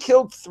already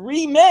killed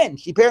 3 men.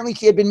 She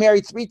had been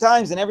married 3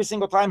 times, and every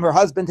single time her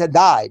husband had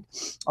died.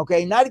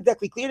 Okay, not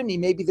exactly clear to me.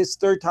 Maybe this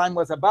 3rd time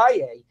was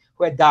Abaye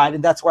who had died,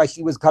 and that's why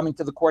she was coming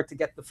to the court to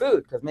get the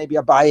food, because maybe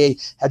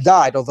Abaye had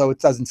died, although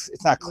it's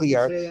not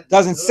clear. It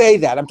doesn't say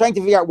that. I'm trying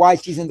to figure out why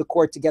she's in the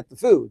court to get the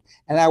food,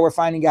 and now we're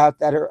finding out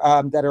that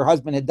her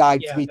husband had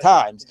died 3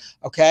 times.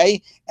 Okay,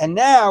 and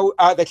now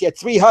that she had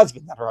 3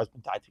 husbands, not her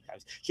husband died 3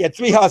 times. She had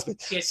 3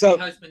 husbands. She had 3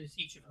 husbands,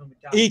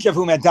 each of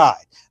whom had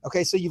died.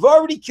 Okay, so you've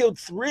already killed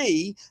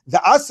 3.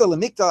 The asal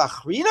miktal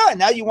achrina, and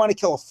now you want to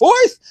kill a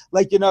 4th?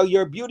 Like,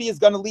 your beauty is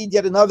going to lead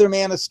yet another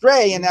man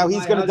astray, and now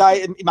he's going to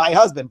die. My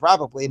husband,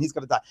 probably, and he's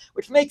going to die.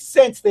 Which makes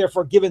sense,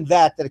 therefore, given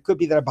that it could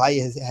be that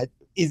Abaye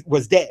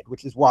was dead,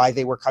 which is why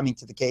they were coming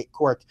to the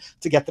court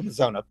to get the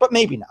mizonot, but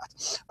maybe not.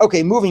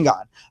 Okay, moving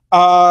on.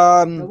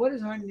 What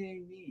does her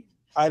name mean?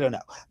 I don't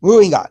know.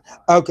 Moving on.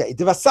 Okay.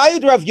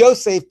 Devasayud Rav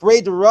Yosef,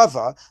 Braid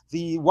Rava,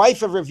 the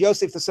wife of Rav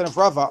Yosef, the son of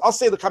Rava. I'll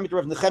say the coming to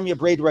Rav Nechemia,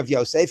 Braid Rav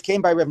Yosef,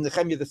 came by Rav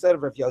Nechemia, the son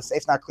of Rav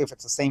Yosef. Not clear if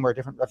it's the same or a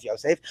different Rav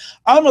Yosef.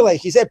 Amalei,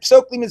 he said,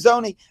 Psokli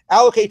Mizoni,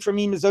 allocate for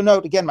me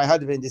Mizonot. Again, my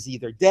husband is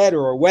either dead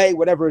or away,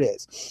 whatever it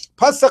is.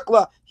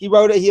 Pasakla, he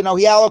wrote it, he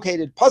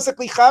allocated.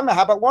 Pasakli Chama,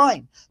 how about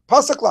wine?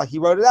 Pasakla, he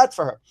wrote it out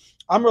for her.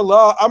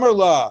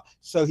 Amrullah.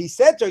 So he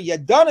said to her,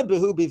 Yadana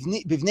behu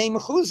bivnei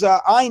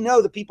Mechuzah. I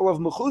know the people of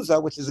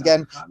Mechuzah, which is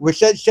again,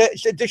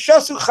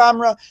 deshasu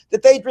chamra,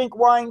 that they drink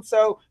wine.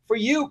 So for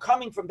you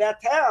coming from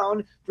that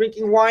town,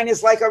 drinking wine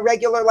is like a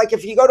regular, like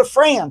if you go to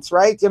France,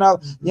 right? I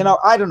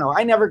don't know.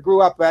 I never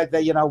grew up at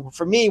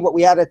for me, what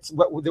we had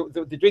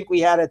the drink we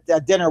had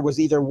at dinner was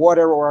either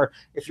water, or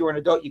if you were an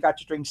adult, you got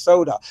to drink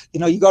soda.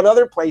 You go to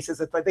other places,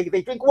 it's like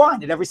they drink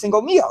wine at every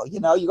single meal. You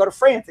go to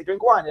France, they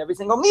drink wine at every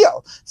single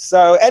meal.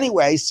 So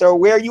anyway,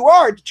 where you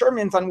are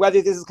determines on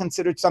whether this is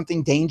considered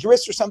something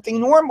dangerous or something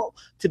normal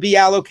to be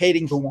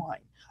allocating the wine.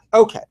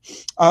 Okay.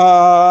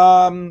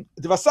 The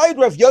Vasayid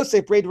Rav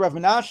Yosef, Braid Rav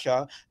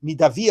Menashe,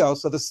 Midavio.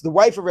 So this is the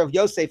wife of Rav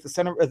Yosef, the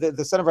son of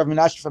Rav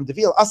Menashe from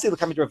Davil. Asi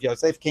coming to Rav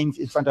Yosef came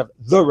in front of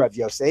the Rav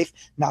Yosef,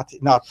 not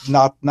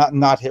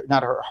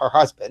her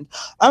husband.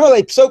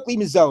 Amalei Psokli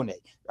Mizone.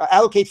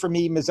 Allocate for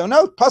me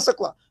Mizonot.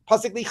 Pasakla.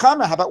 Pasakli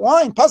Chama. How about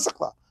wine?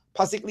 Pasakla.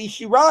 Pasikli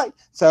Shirai.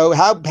 So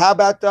how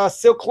about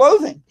silk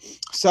clothing?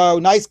 So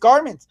nice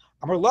garments.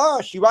 Amarla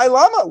Shirai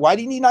Lama. Why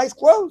do you need nice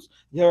clothes?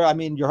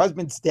 Your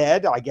husband's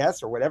dead, I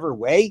guess, or whatever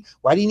way.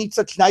 Why do you need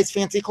such nice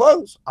fancy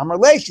clothes?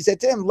 Amarle, she said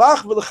to him, Lach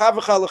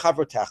v'lechavrecha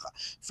lechavrotecha.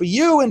 For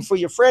you and for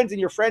your friends and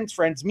your friends'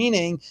 friends,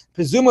 meaning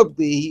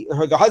presumably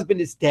the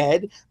husband is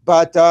dead,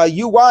 but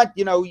you want,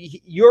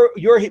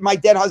 you're my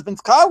dead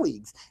husband's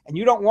colleagues, and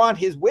you don't want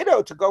his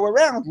widow to go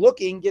around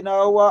looking,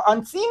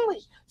 unseemly.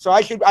 So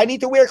I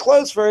need to wear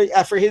clothes for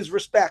his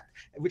respect,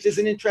 which is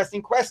an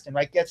interesting question,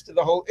 right? Gets to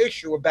the whole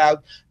issue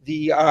about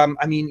the,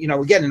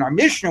 again, in our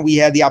Mishnah, we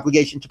had the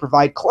obligation to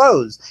provide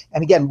clothes.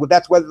 And again,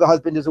 that's whether the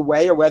husband is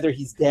away or whether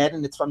he's dead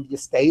and it's from the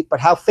estate, but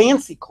how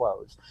fancy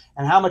clothes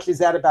and how much is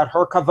that about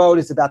her kavod,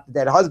 is about the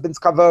dead husband's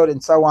kavod,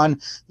 and so on.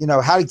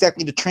 How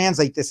exactly to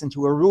translate this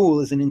into a rule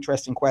is an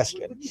interesting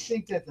question. Wouldn't you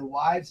think that the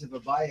wives of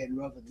Abaye and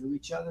Rava knew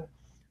each other?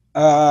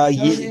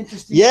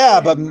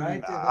 Yeah, but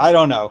right? I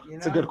don't know.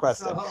 It's a good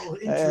question.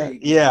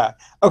 Yeah.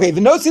 Okay.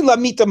 The notes in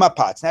lamita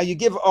mapats. Now you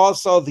give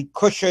also the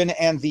cushion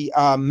and the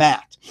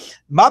mat.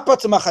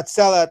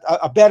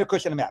 A bed, a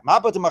cushion, a mat.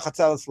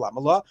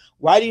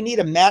 Why do you need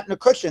a mat and a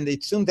cushion? They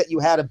assumed that you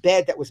had a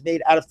bed that was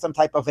made out of some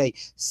type of a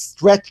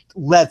stretched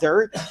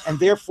leather, and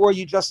therefore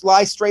you just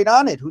lie straight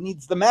on it. Who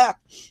needs the mat?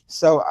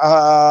 So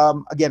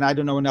again, I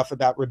don't know enough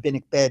about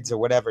rabbinic beds or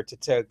whatever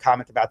to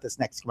comment about this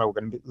next Gemara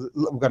we're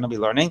going to be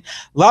learning.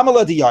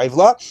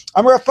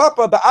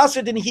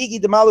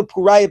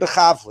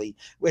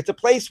 It's a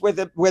place where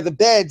the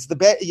bed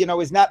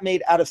is not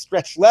made out of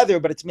stretched leather,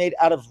 but it's made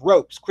out of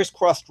ropes,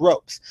 crisscrossed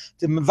ropes.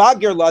 The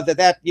mevagir law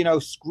that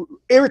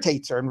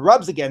irritates her and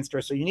rubs against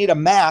her, so you need a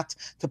mat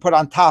to put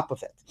on top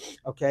of it.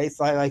 Okay, it's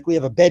like we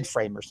have a bed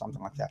frame or something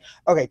like that.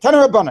 Okay, Tana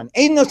Rabbanan,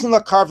 ain't nothing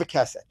like carve a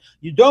keset.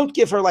 You don't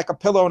give her like a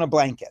pillow and a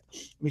blanket.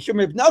 Mishum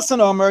Reb Nosson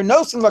Omer,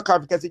 nothing like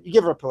carve a keset. You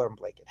give her a pillow and a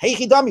blanket. Hey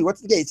Chidami,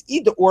 what's the case?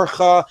 Ida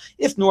orcha.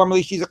 If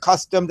normally she's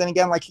accustomed, and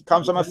again, like she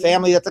comes from a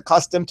family that's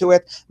accustomed to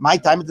it, my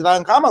time at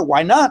the Kama,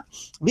 why not?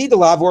 Vida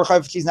lav orcha.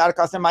 If she's not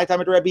accustomed, my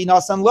time at Rabbi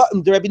Nosson.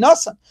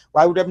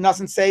 Why would Rabbi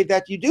Nosson say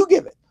that you do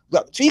give it?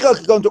 Look, Tzvicha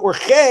could go into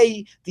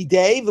Orchei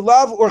Didei,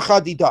 V'lav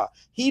Orcha Dida.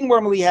 He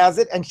normally has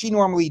it, and she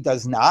normally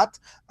does not.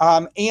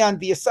 And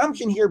the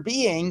assumption here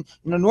being,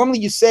 normally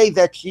you say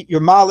that your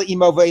Mala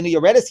Imo Ve'enu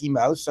Yoredis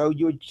Imo, so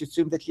you would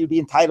assume that she'd be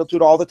entitled to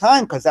it all the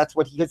time, because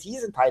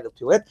he's entitled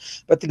to it.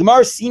 But the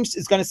Gemara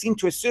is going to seem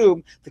to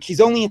assume that she's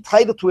only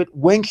entitled to it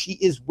when she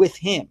is with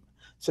him.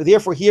 So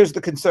therefore, here's the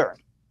concern.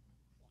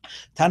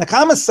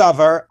 Tanakama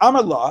Savar,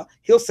 Amarla,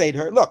 he'll say to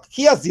her, look,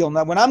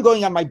 Kiazilna, when I'm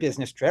going on my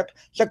business trip,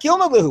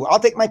 Shakilna Luhu, I'll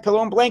take my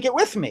pillow and blanket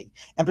with me.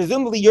 And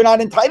presumably you're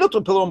not entitled to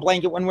a pillow and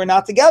blanket when we're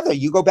not together.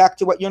 You go back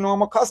to what your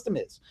normal custom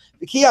is.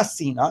 The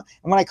Kiasina,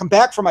 and when I come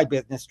back from my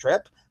business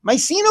trip, my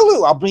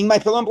Sinalu, I'll bring my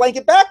pillow and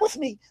blanket back with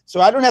me. So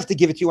I don't have to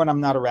give it to you when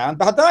I'm not around.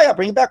 Bahadai, I'll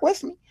bring it back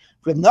with me.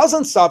 Reb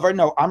Nazan Savar,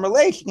 no,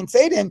 Amrlei, she can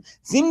say to him,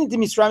 Zimni de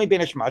Misrami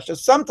ben Hashmashas.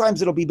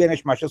 Sometimes it'll be ben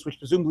Hashmashas, which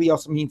presumably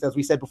also means, as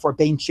we said before,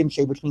 ben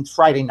Shimshe, which means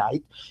Friday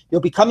night. You'll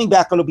be coming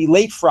back, it'll be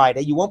late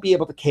Friday. You won't be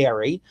able to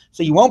carry,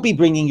 so you won't be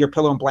bringing your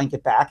pillow and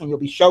blanket back, and you'll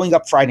be showing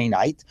up Friday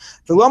night.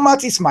 V'lo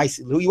matzis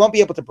maisilu, you won't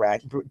be able to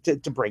bring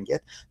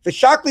it.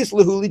 V'shaklis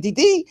luhuli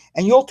didi,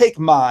 and you'll take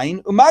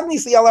mine.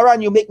 Umagnis li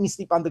alaran, you'll make me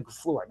sleep on the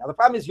floor. Now the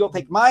problem is, you'll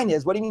take mine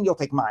is, what do you mean you'll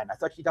take mine? I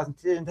thought she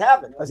didn't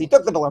have it, because he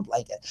took the pillow and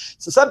blanket.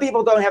 So some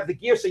people don't have the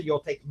gear, so you'll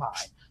take mine.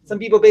 Some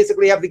people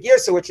basically have the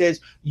girsa, which is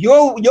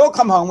you'll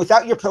come home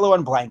without your pillow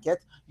and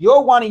blanket.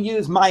 You'll want to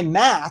use my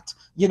mat,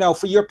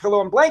 for your pillow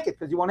and blanket,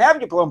 because you won't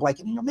have your pillow and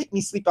blanket, and you'll make me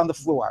sleep on the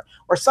floor.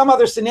 Or some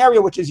other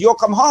scenario, which is you'll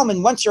come home,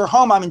 and once you're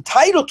home, I'm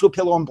entitled to a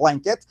pillow and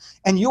blanket,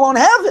 and you won't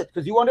have it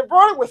because you won't have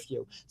brought it with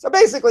you. So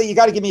basically, you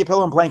got to give me a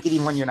pillow and blanket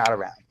even when you're not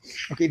around.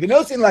 Okay,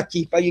 v'nosin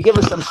lakipa, you give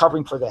her some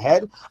covering for the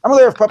head. I'm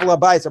aware of Papa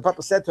Abaye, so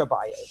Papa said to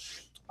Abaye,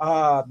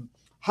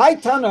 Hi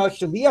Tana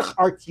Shaliach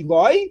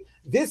Artiloi.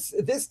 This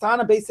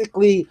Tana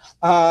basically,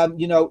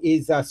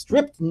 is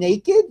stripped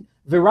naked,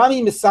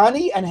 Virami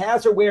Misani, and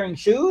has her wearing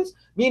shoes.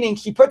 Meaning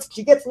she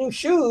gets new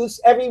shoes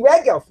every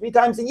regel 3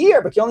 times a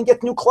year, but she only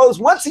gets new clothes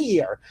once a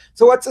year.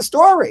 So what's the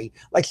story?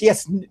 Like she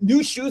has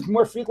new shoes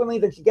more frequently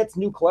than she gets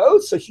new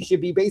clothes, so she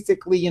should be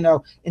basically,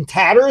 in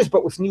tatters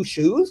but with new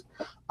shoes.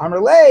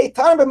 Amrle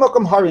Tana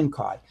b'mokum harim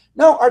kai.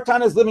 No, our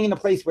Tana is living in a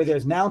place where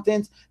there's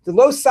mountains. The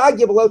low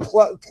sagya below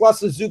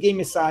plus zuge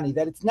misani.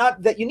 That it's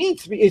not that you need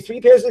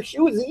 3 pairs of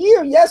shoes a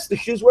year. Yes, the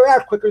shoes wear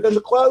out quicker than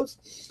the clothes.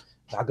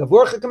 And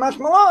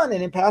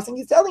in passing,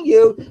 he's telling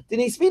you, give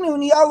it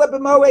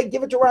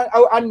to her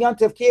on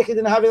Yantav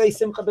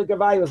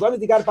as long as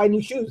you got to buy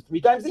new shoes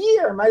 3 times a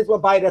year, might as well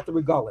buy it at the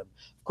regalim.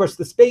 Of course,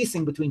 the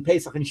spacing between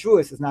Pesach and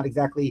Shavuos is not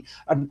exactly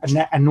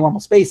a normal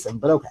spacing,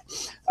 but okay,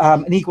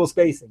 an equal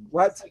spacing.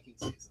 What?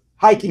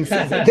 Hiking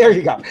season. There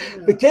you go.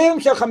 The Keim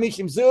Shel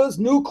Chamishim Zuz,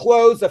 new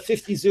clothes of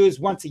 50 zuz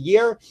once a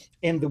year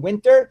in the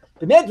winter.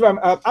 The Medram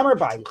of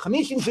Amarbai,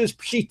 Chamishim Zuz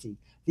Pshiti.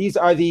 These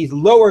are these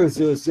lower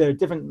zuz. There are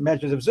different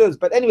measures of zuz.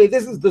 But anyway,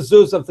 this is the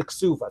zuz of the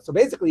ksuva. So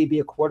basically, it'd be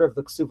a quarter of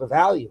the ksuva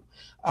value.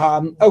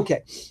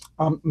 Okay.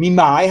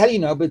 Mimai, how do you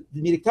know? But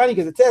the Midiktani,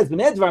 because it says,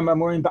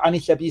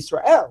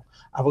 Yisrael.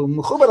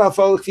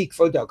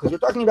 Because we're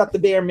talking about the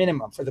bare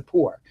minimum for the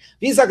poor.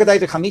 If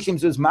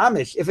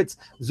it's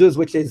zuz,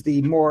 which is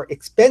the more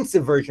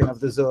expensive version of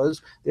the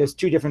zuz, there's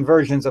 2 different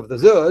versions of the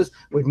zuz,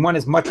 with one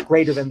is much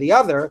greater than the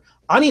other.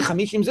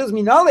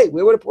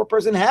 Where would a poor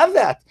person have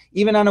that?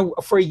 Even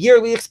for a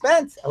yearly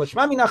expense. Fine.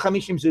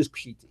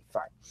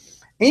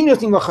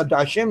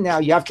 Now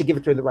you have to give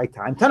it to her at the right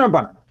time.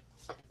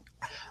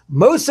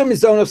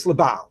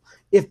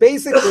 If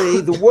basically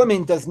the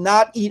woman does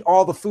not eat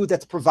all the food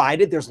that's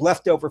provided, there's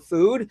leftover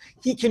food,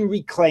 he can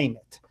reclaim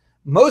it.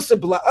 Mosa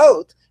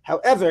blaot,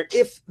 however,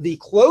 if the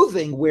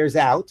clothing wears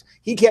out,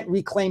 he can't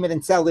reclaim it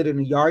and sell it in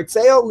a yard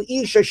sale.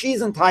 Isha,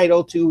 she's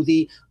entitled to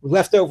the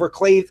leftover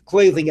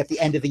clothing at the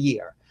end of the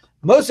year.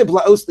 Mosa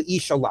blaos the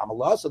isha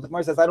lamala. So the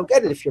Gemara says, I don't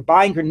get it. If you're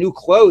buying her new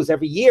clothes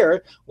every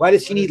year, why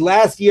does she need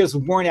last year's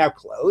worn out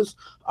clothes?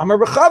 Amar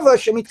Rechava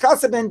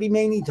shemitkasaben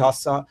b'meini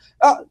dasa.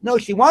 Oh no,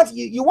 she wants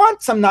you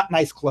want some not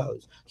nice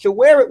clothes. She'll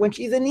wear it when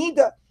she's in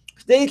nida.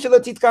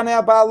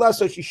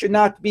 So she should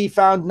not be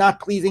found not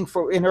pleasing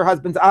for in her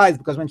husband's eyes,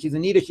 because when she's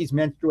Anita, she's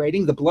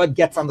menstruating. The blood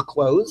gets on the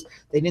clothes.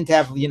 They didn't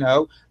have,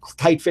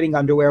 tight-fitting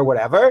underwear or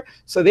whatever.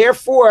 So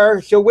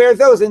therefore, she'll wear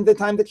those in the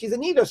time that she's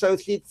Anita, so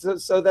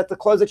that the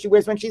clothes that she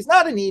wears when she's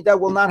not Anita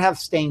will not have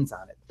stains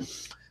on it.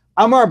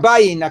 Amar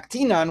Bayi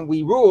Naktinan,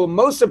 we rule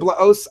Mosa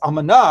Blaos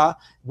Amana.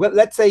 Well,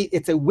 let's say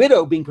it's a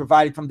widow being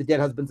provided from the dead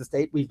husband's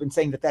estate. We've been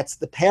saying that that's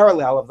the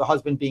parallel of the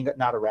husband being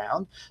not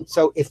around.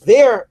 So if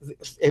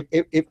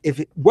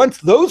once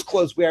those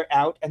clothes wear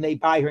out and they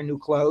buy her new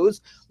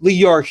clothes,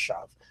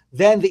 liyorshav,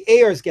 then the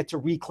heirs get to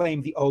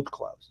reclaim the old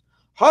clothes.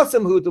 Why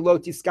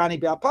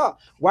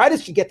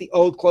does she get the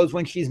old clothes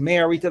when she's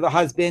married to the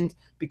husband?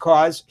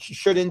 Because she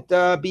shouldn't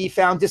be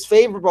found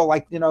disfavorable,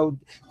 like,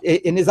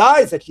 in his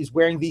eyes, that she's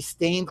wearing these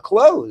stained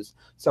clothes.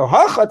 So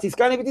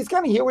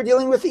here we're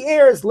dealing with the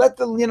heirs. Let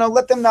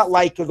them not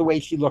like her the way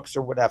she looks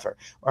or whatever.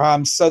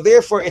 So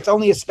therefore, it's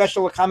only a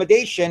special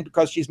accommodation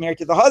because she's married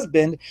to the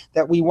husband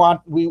that we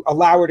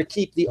allow her to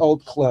keep the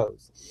old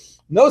clothes.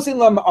 Now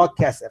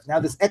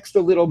this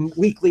extra little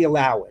weekly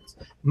allowance.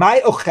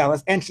 My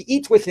ochelas, and she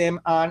eats with him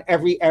on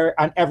every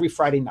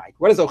Friday night.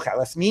 What does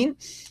ochelas mean?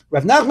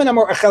 Rav Nachman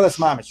amor ochelas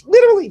mamish.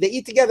 Literally, they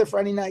eat together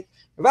Friday night.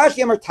 Rav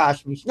Ashi amor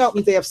tashmish. No, it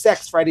means they have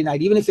sex Friday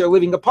night, even if they're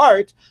living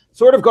apart.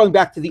 Sort of going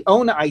back to the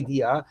own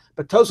idea,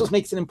 but Tosos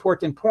makes an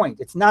important point.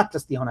 It's not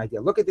just the own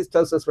idea. Look at this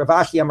Tosos, Rav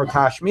Ashi amor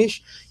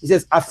tashmish. He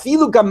says,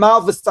 afilu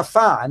gamal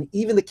v'safan,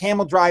 even the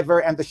camel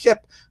driver and the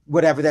ship,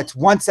 whatever, that's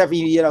once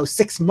every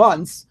 6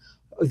 months.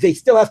 They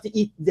still have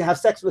to have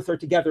sex with her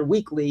together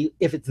weekly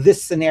if it's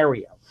this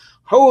scenario.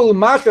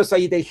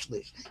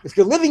 If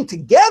you're living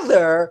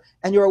together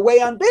and you're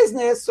away on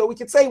business, so we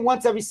could say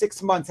once every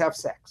 6 months have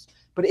sex.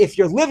 But if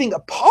you're living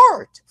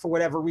apart for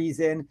whatever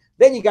reason,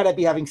 then you got to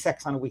be having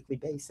sex on a weekly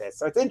basis.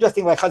 So it's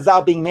interesting, like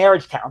Chazal being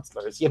marriage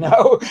counselors,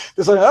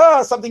 There's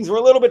like, something's a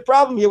little bit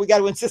problem here. We got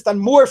to insist on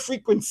more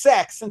frequent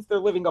sex since they're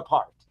living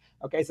apart.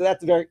 Okay, so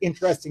that's a very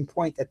interesting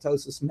point that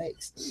Tosus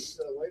makes.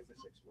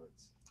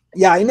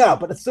 Yeah, I know,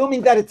 but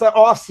assuming that it's an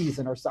off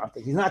season or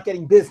something, he's not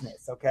getting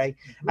business, okay?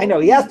 I know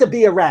he has to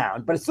be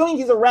around, but assuming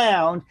he's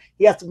around,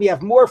 he has to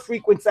have more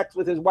frequent sex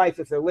with his wife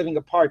if they're living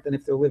apart than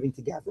if they're living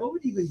together. What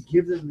would even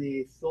give them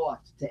the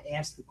thought to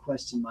ask the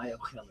question, my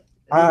ochelet?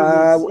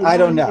 I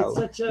don't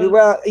know.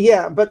 Well,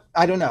 yeah, but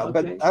I don't know.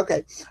 Okay.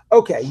 But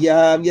okay,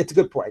 yeah, it's a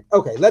good point.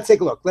 Okay, let's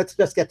take a look. Let's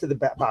just get to the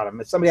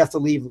bottom. If somebody has to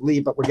leave.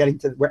 But we're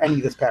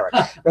ending this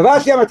paragraph.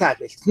 Rav Ashi amar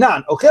tashmish.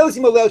 Nan ocheles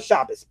imolel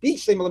Shabbos.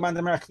 Bichlei melaman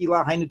damar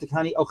achila hainu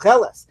tekani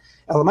ocheles.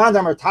 Elaman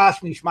damar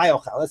tashmish my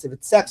ocheles. If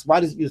it's sex, why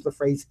does it use the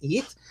phrase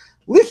eat?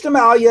 It's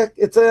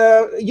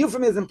a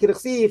euphemism.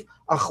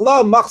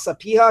 Achla machsa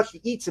piha. She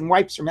eats and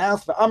wipes her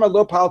mouth. V'amar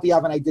lo palti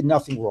yav, and I did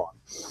nothing wrong.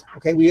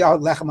 Okay, we are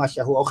lechem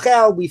ashahu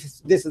ochel.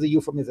 This is a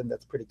euphemism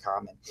that's pretty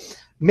common.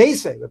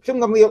 Meisvei, Rav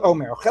Shimon Gamliel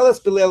Omer,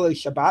 ocheles b'leil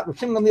Shabbat. Rav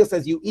Shimon Gamliel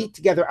says you eat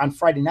together on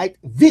Friday night,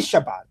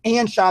 v'Shabbat,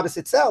 and Shabbos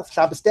itself,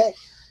 Shabbos day.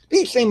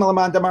 If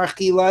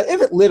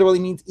it literally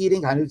means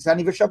eating,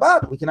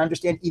 we can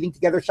understand eating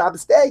together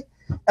Shabbos day.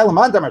 But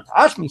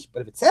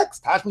if it's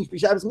sex,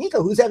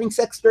 who's having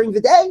sex during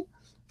the day?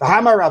 Doesn't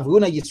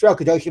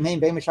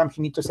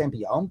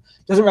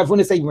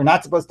Ravuna say we're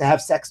not supposed to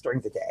have sex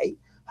during the day?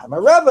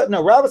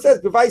 No, Rava says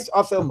if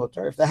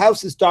the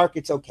house is dark,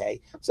 it's okay.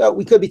 So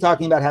we could be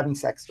talking about having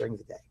sex during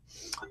the day.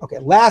 Okay,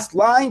 last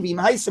line.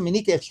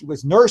 If she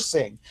was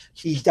nursing,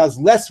 she does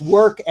less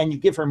work and you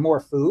give her more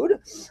food.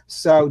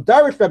 So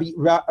Darish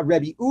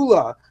Rabbi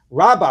Ula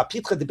Rabba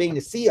Pitcha de Bein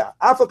Nesia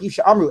Afa Pisha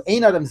Amru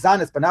Ein Adam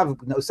Zanes Banav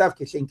Nosav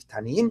Keshen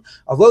Ktanim.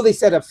 Although they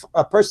said a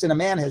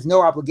man has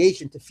no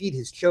obligation to feed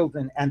his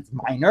children and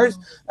minors,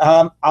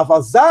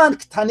 Aval Zan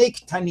Ktane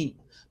Ktanim.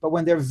 But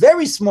when they're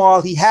very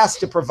small, he has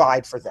to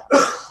provide for them.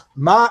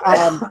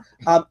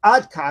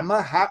 Ad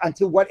Kama,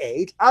 until what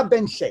age? Ab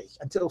Ben Sheish,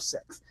 until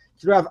 6.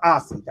 Rav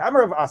Asi, the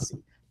Amar of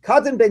Asi,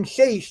 Kadan Ben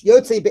Sheish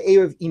Yotzei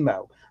Be'erev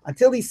Imo.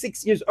 Until he's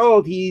 6 years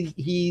old, he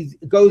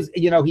goes,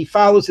 he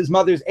follows his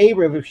mother's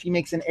Erev if she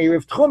makes an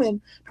Erev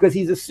Tchumen, because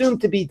he's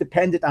assumed to be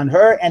dependent on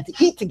her and to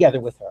eat together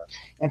with her.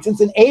 And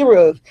since an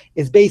Erev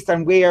is based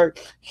on where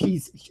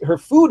her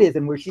food is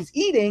and where she's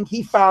eating,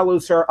 he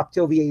follows her up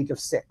till the age of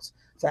 6.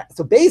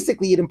 So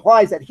basically, it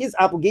implies that his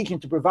obligation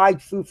to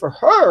provide food for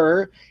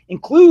her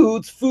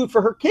includes food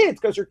for her kids,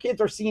 because her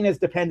kids are seen as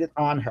dependent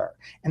on her.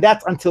 And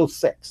that's until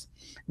 6.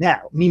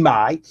 Now,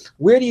 Mimai,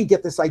 where do you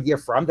get this idea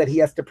from that he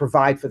has to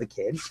provide for the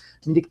kids?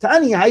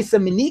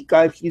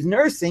 If she's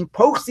nursing,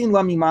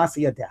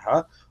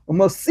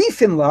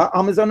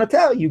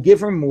 you give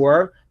her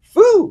more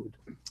food.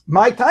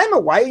 My timer,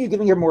 why are you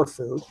giving her more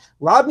food?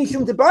 Because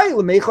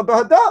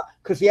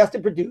she has to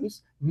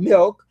produce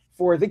milk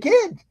for the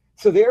kid.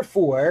 So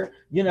therefore,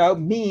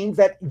 means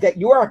that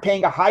you are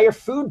paying a higher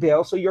food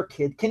bill so your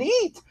kid can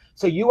eat.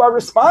 So you are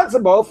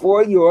responsible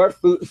for your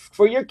food,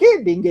 for your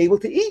kid being able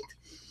to eat.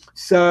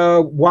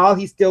 So while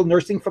he's still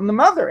nursing from the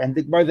mother, and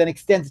the Gemara then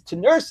extends it to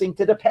nursing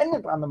to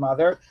dependent on the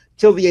mother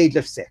till the age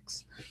of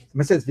 6.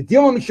 It says,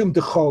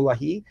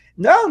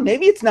 no,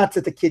 maybe it's not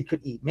that the kid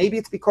could eat. Maybe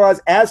it's because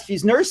as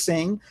she's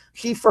nursing,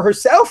 she for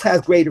herself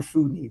has greater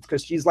food needs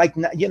because she's like,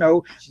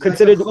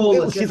 considered,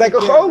 she's like a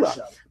chola.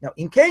 Now,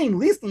 in Cain,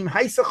 listim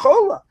haisa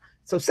chola.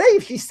 So say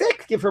if she's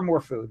sick, give her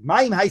more food.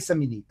 Ma'im haisa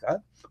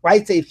minita.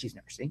 Why say if she's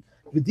nursing?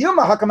 Maybe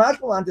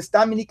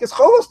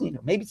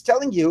it's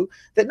telling you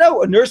that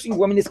no, a nursing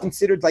woman is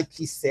considered like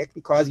she's sick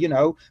because,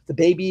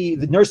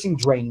 the nursing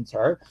drains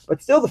her,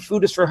 but still the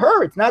food is for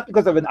her. It's not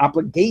because of an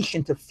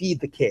obligation to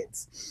feed the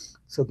kids.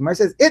 So the Gemara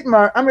says,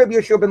 Itmar, I'm Rabbi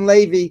Yeshua ben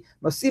Levi,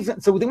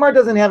 Mosifin. So the Gemara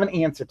doesn't have an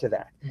answer to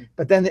that.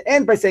 But then it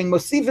ends by saying,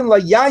 Mosifin la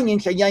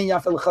yayin shayayin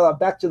yafel chalab.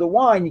 Back to the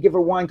wine, you give her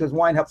wine because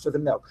wine helps with the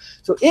milk.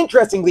 So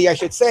interestingly, I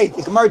should say,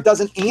 the Gemara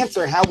doesn't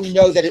answer how we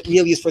know that it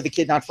really is for the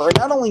kid, not for her.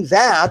 Not only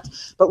that,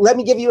 but let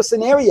me give you a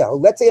scenario.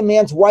 Let's say a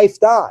man's wife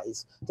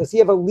dies. Does he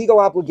have a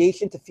legal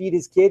obligation to feed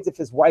his kids if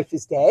his wife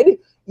is dead?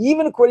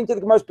 Even according to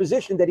the Gemara's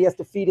position that he has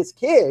to feed his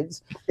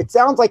kids, it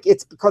sounds like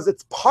it's because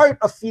it's part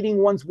of feeding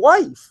one's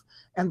wife.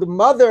 And the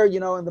mother,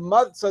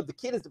 so the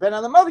kid is dependent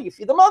on the mother. You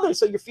feed the mother,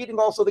 so you're feeding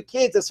also the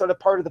kids as sort of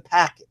part of the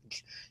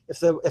package. If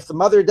the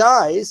mother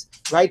dies,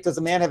 right, does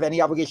a man have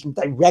any obligation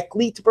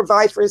directly to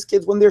provide for his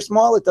kids when they're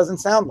small? It doesn't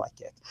sound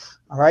like it.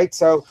 All right,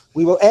 so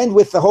we will end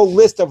with the whole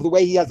list of the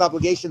way he has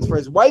obligations for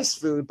his wife's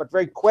food, but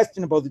very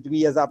questionable the degree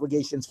he has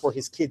obligations for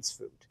his kids'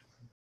 food.